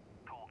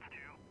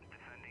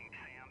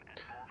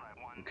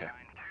 Okay.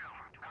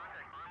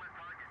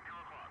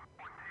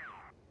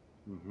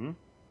 Mm-hmm.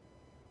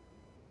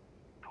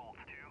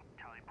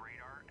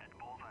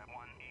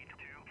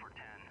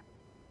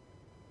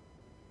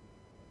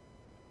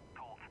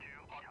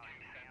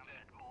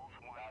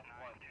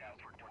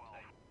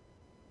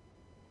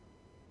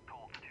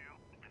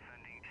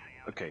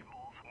 Okay.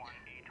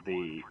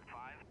 The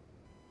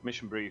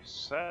mission brief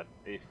said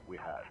if we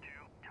had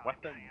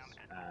weapons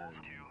and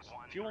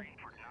fuel,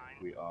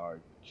 we are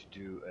to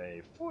do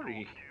a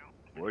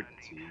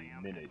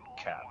 40-minute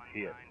cap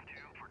here.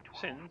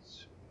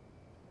 Since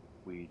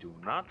we do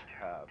not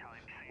have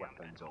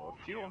weapons or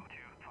fuel,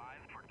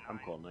 I'm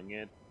calling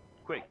it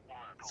quick.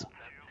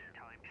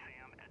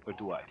 Or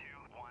do I?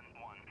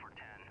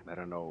 I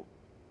don't know.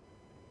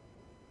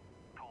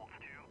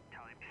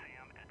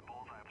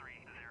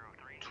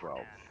 12.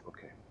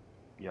 Okay.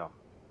 Yeah.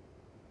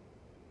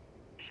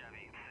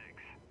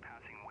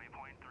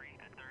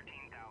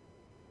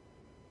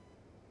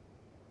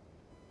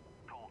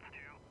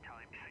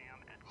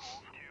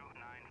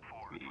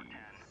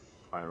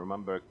 If I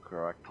remember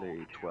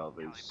correctly, 12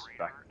 is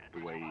back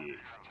the way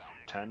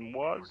F-10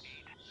 was,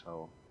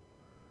 so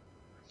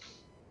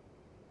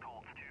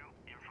Colts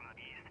 2, in from the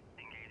east,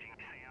 engaging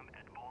Sam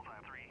at bullseye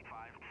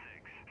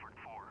 356 for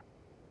 4.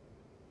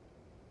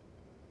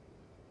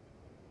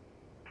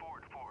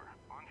 Ford 4,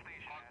 on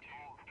station at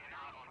Bulls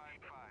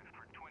 055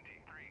 for 23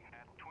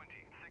 at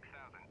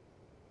 26,000.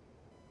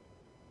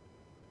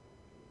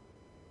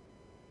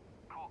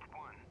 Colt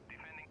 1,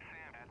 defending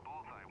Sam at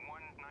bullseye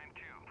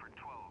 192 for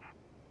 12.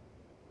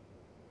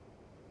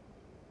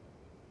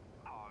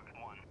 Hog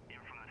 1, in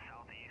from the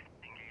southeast,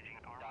 engaging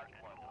armor at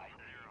Bulls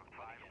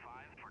 055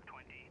 for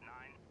 29.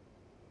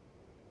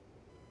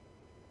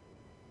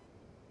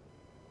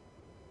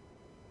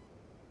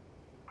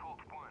 Colt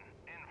 1,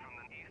 in from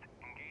the east,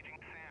 engaging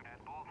Sam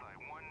at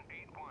bullseye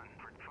 181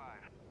 for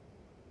 5.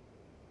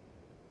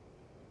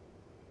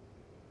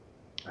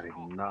 I did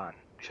not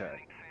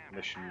check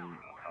mission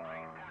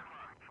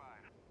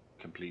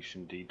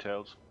completion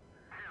details.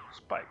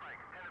 Spike.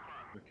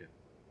 Okay.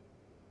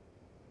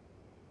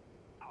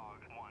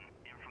 Hog 1,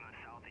 in from the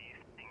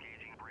southeast,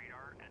 engaging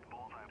radar at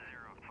bullseye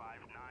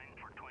 059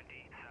 for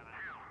 27.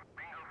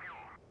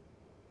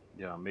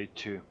 Yeah, me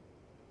too.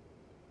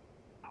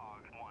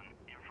 Hog 1,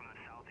 in from the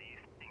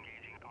southeast,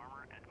 engaging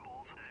armor at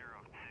Bulls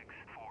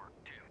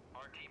 0642.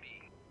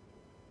 RTB.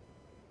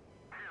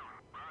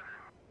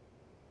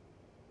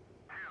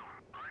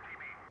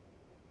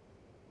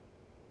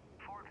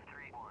 Ford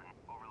 3-1,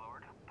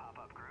 Overlord,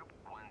 pop-up group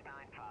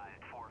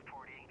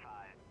 195-445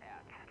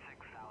 at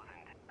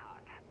 6,000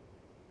 knots.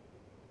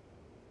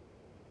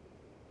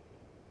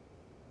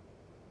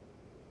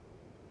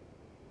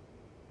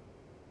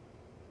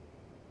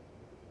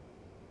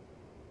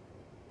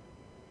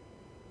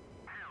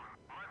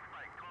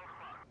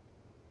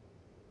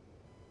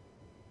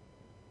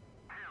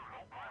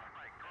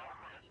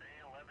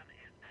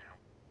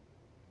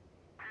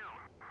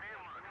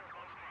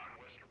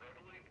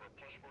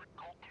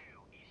 Colt 2,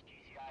 East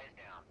GCI is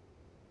down.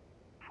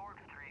 Ford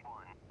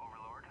 3-1,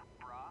 Overlord,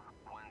 Bra,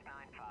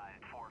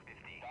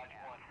 195-450 at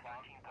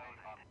 13,000,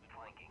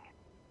 flanking.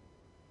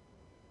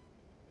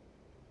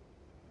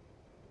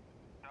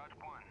 Dodge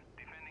 1,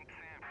 defending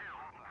Sam at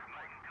bullseye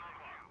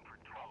 192 for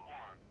 12.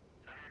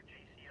 Center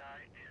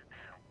GCI is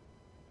down.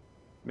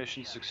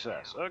 Mission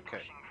success.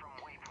 Okay. Pushing from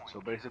waypoint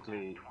So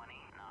basically,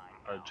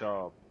 29 our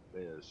job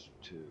is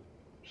to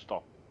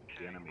stop the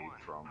Shading enemy 1,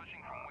 from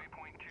pushing from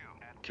waypoint 2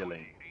 at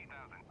killing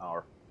 28,000.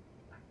 our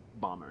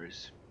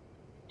bombers.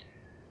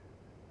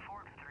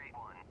 Ford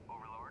 3-1,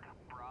 Overlord,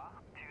 Bra,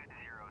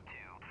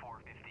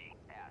 202-450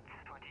 at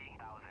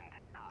 20,000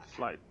 knots.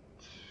 Flight.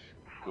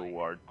 Go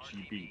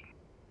RTB. 4-4,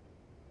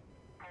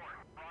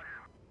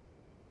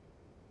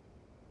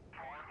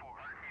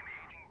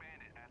 engaging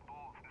bandit at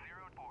Bulls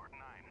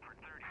 049 for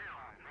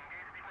 35,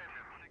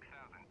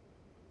 26,000.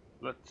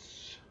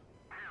 Let's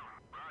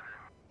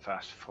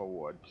fast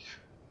forward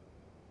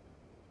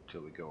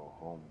till we go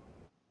home.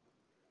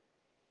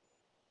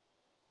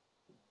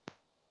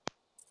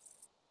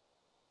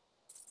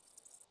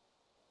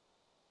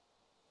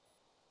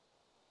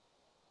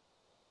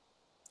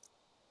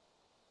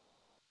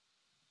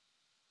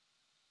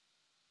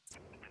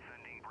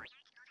 Defending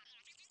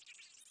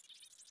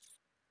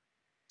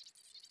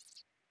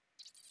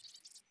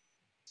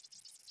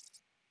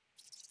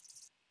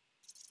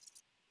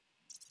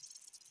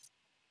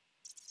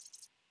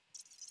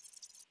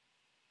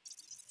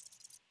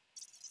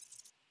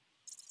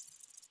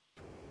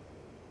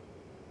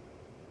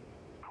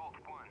Colt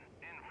 1,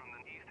 in from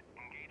the east,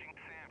 engaging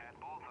Sam at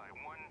bullseye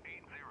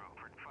 180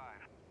 for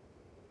 5.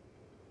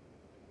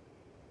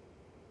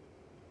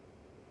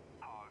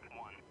 Hog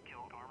 1,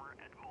 killed armor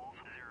at Bulls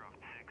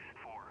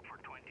 064 for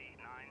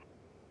 29.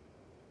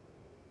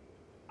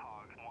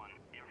 Hog 1,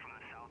 in from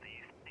the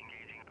southeast,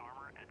 engaging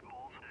armor at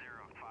Bulls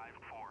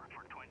 054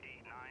 for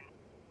 29.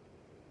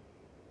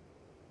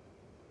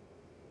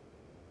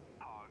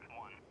 Hog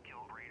 1,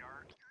 killed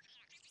radar.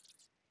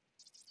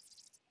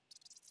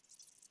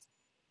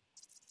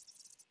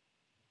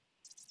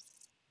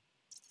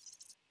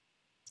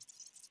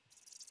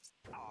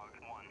 Hog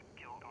 1,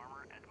 killed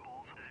armor at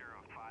Bulls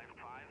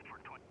 055 for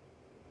 20.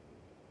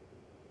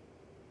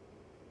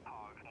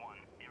 Hog 1,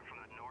 in from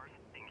the north,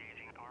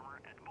 engaging armor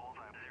at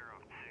bullseye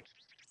 06.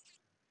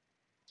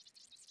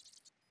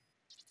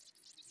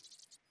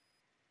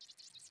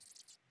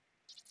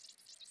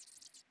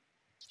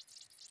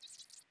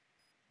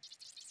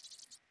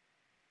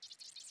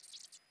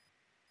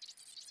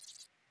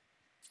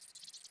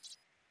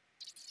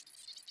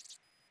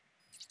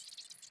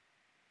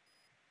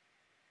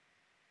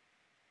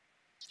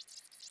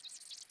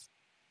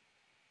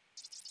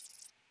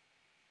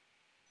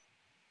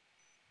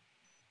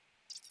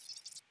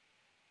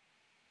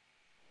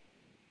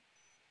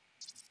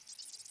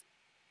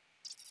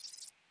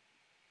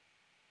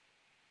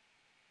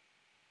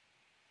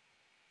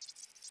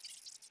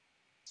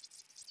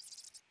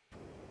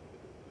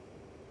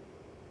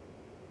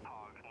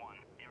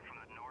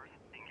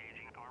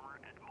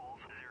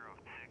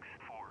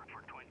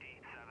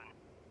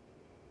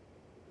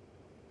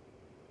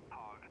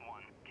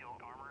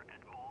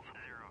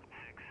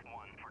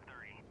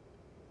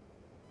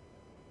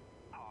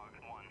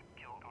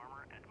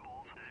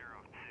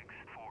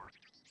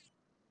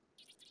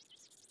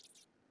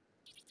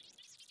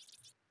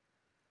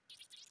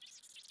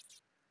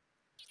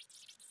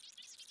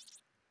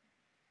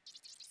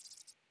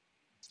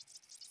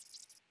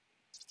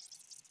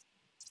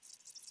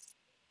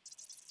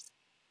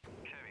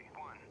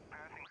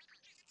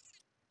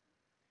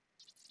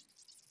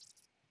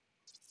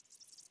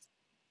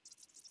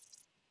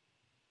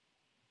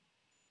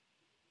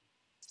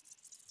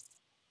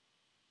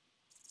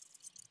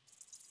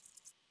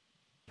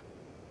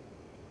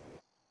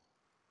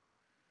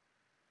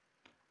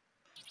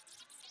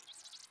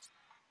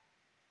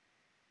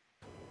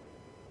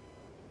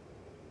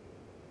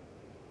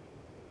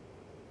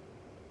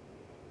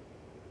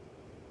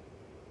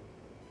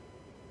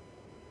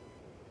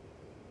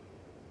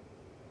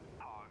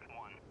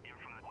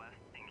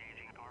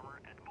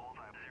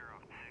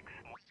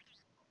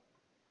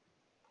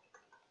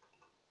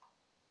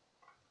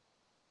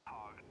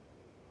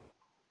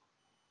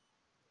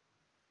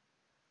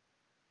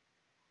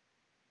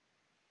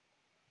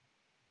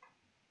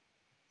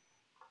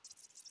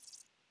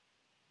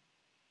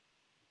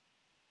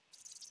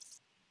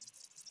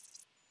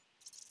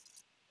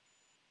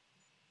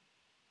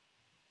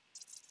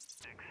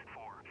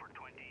 4 for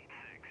 26.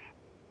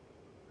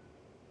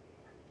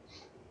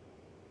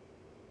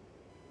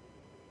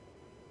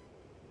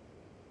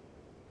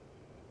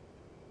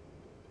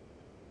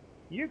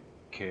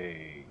 UK.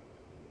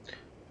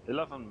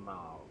 11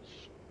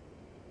 miles.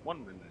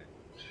 1 minute.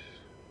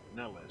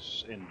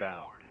 Nellis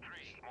inbound.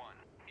 431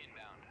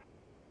 inbound.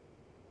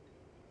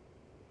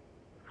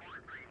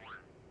 431.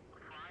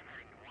 Fly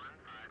heading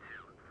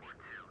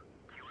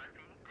 15242.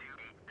 QFE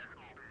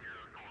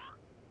 28.04.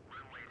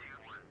 Runway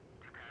 21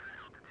 to pattern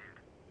altitude.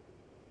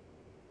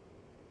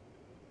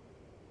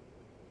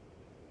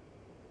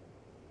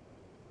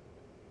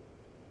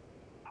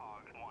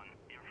 Hog 1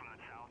 in from the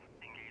south,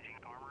 engaging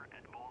armor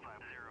at bullseye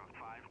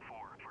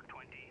 054 for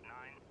 29.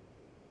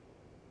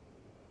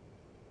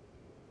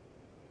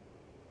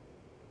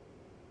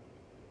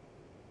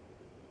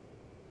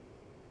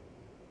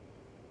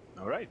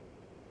 Alright.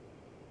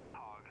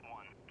 Hog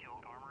 1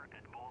 killed armor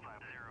at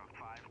bullseye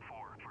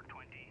 054 for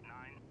 29.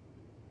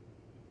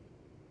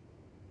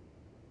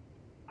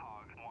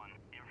 Hog 1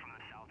 in from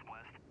the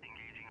southwest,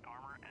 engaging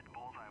armor at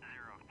bullseye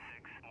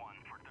 061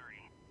 for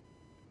 30.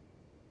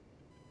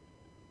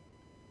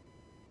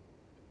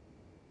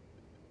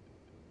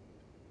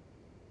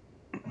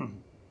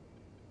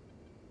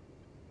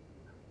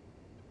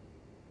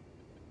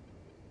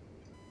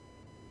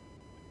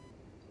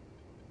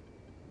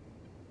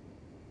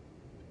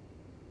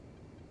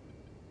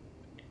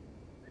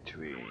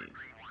 Between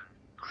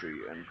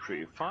 3 and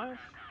 3.5. 431.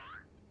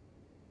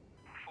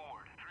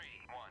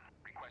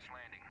 Request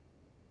landing.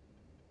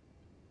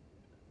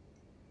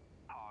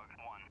 Hog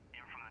 1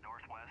 in from the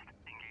northwest,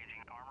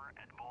 engaging armor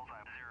at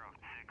bullseye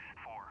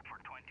 064 for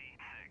 26.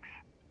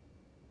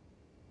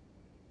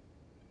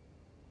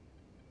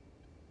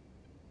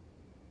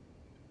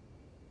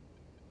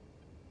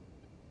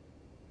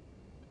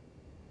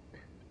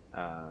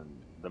 And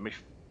the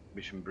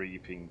mission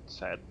briefing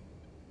said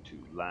to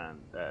land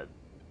at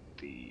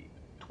the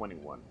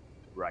 21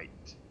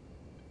 right.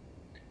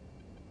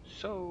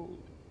 So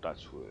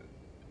that's what.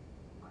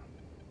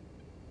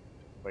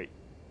 Wait.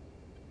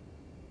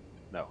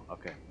 No,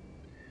 okay.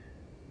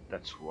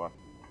 That's what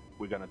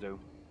we're gonna do.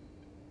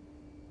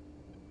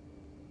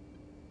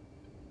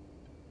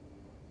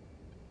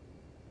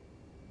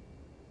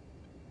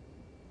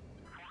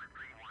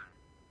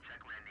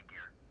 Check landing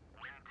gear.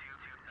 Wind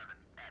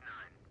 227 at 9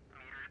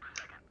 meters per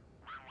second.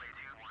 Runway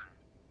 21.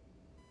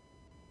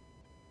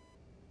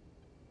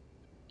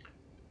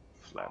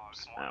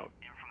 Flaps Hog 1 out.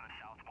 in from the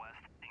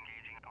southwest,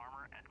 engaging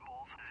armor at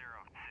bulls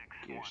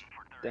 061 Gears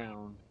for 30.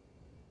 down.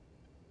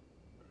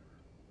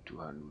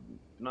 200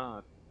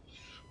 knots.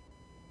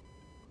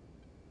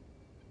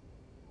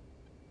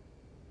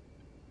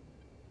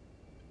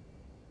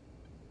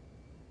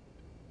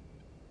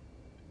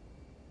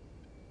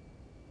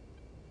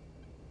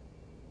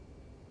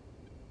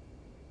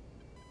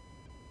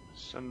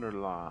 Center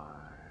line.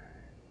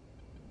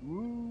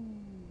 Woo,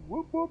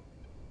 whoop whoop.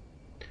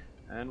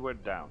 And we're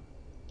down.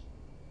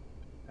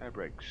 Air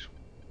brakes.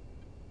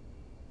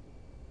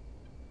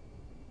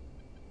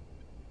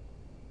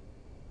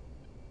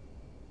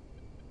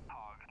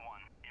 Hog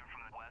 1 in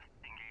from the west,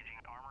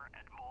 engaging armor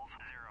at bulls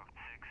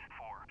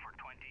 064 for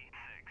 26.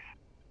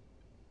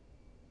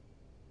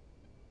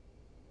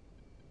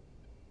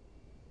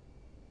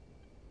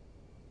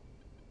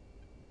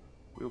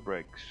 Wheel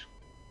brakes.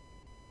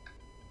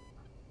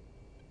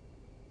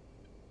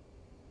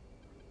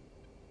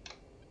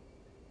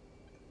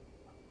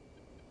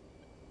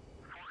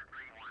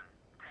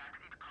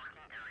 Taxi to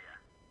parking area.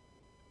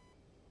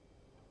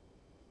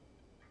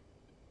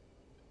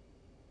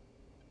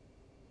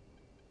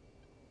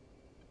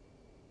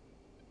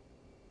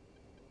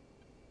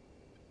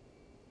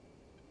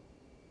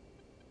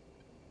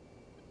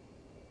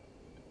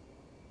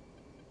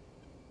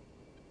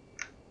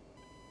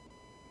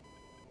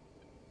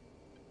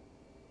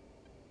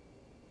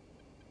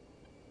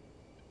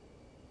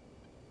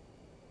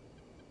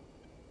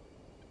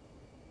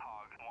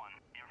 Hog 1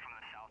 in from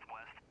the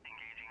southwest,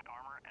 engaging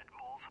armor at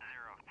bulls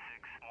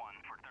 061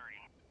 for 30.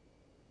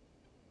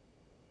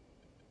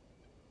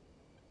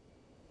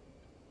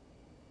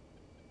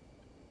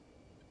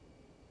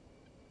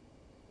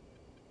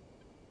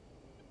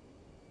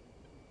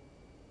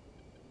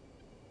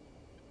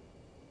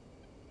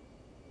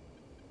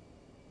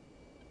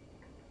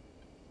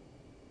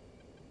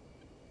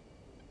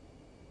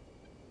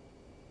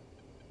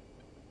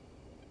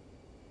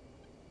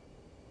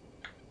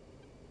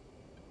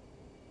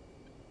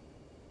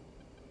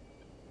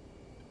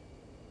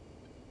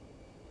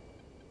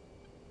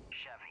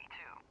 Chevy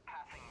 2,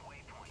 passing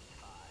waypoint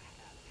 5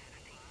 at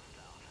 15,000.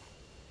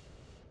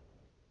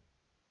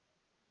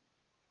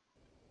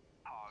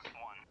 Hog 1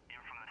 in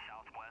from the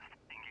southwest,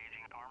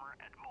 engaging armor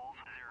at bulls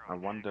 064 I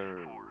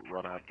wonder for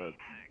what happened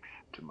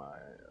 26. to my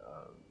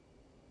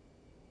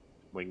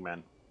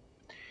wingman.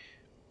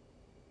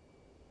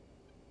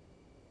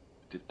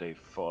 Did they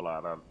fall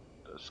out of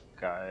the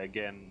sky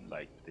again,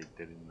 like they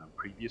did in the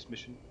previous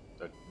mission?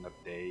 Not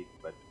they,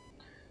 but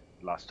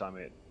last time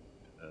it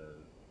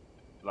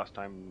last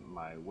time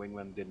my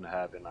wingman didn't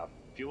have enough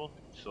fuel,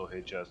 so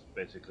he just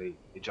basically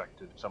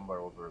ejected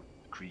somewhere over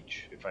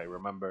Creech, if I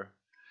remember.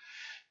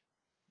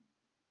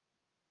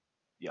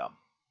 Yeah,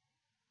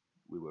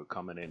 we were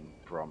coming in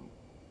from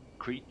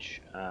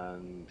Creech,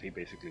 and he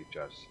basically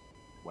just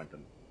went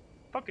and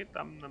fuck it.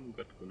 I'm not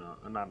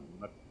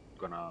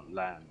gonna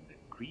land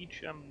in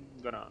Creech. I'm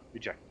gonna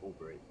eject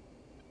over it.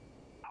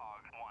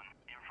 Hog 1,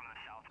 in from the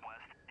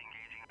southwest,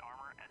 engaging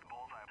armor at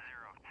bullseye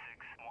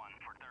 061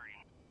 for 30.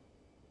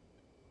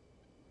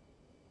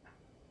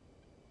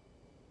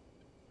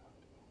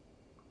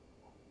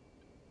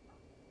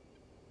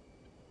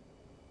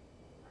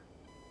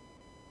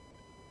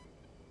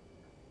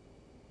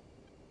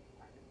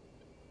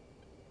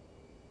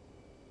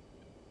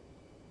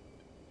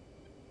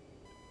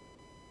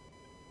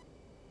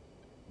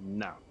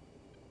 Now,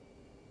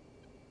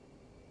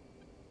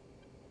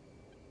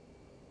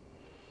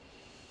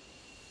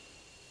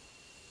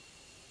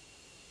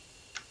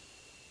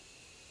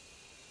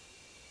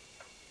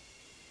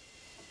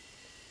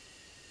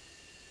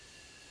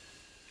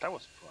 that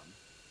was fun.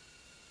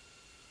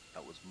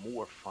 That was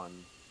more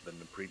fun than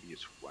the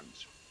previous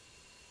ones.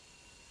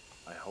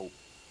 I hope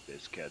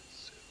this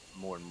gets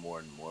more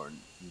and more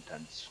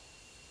intense.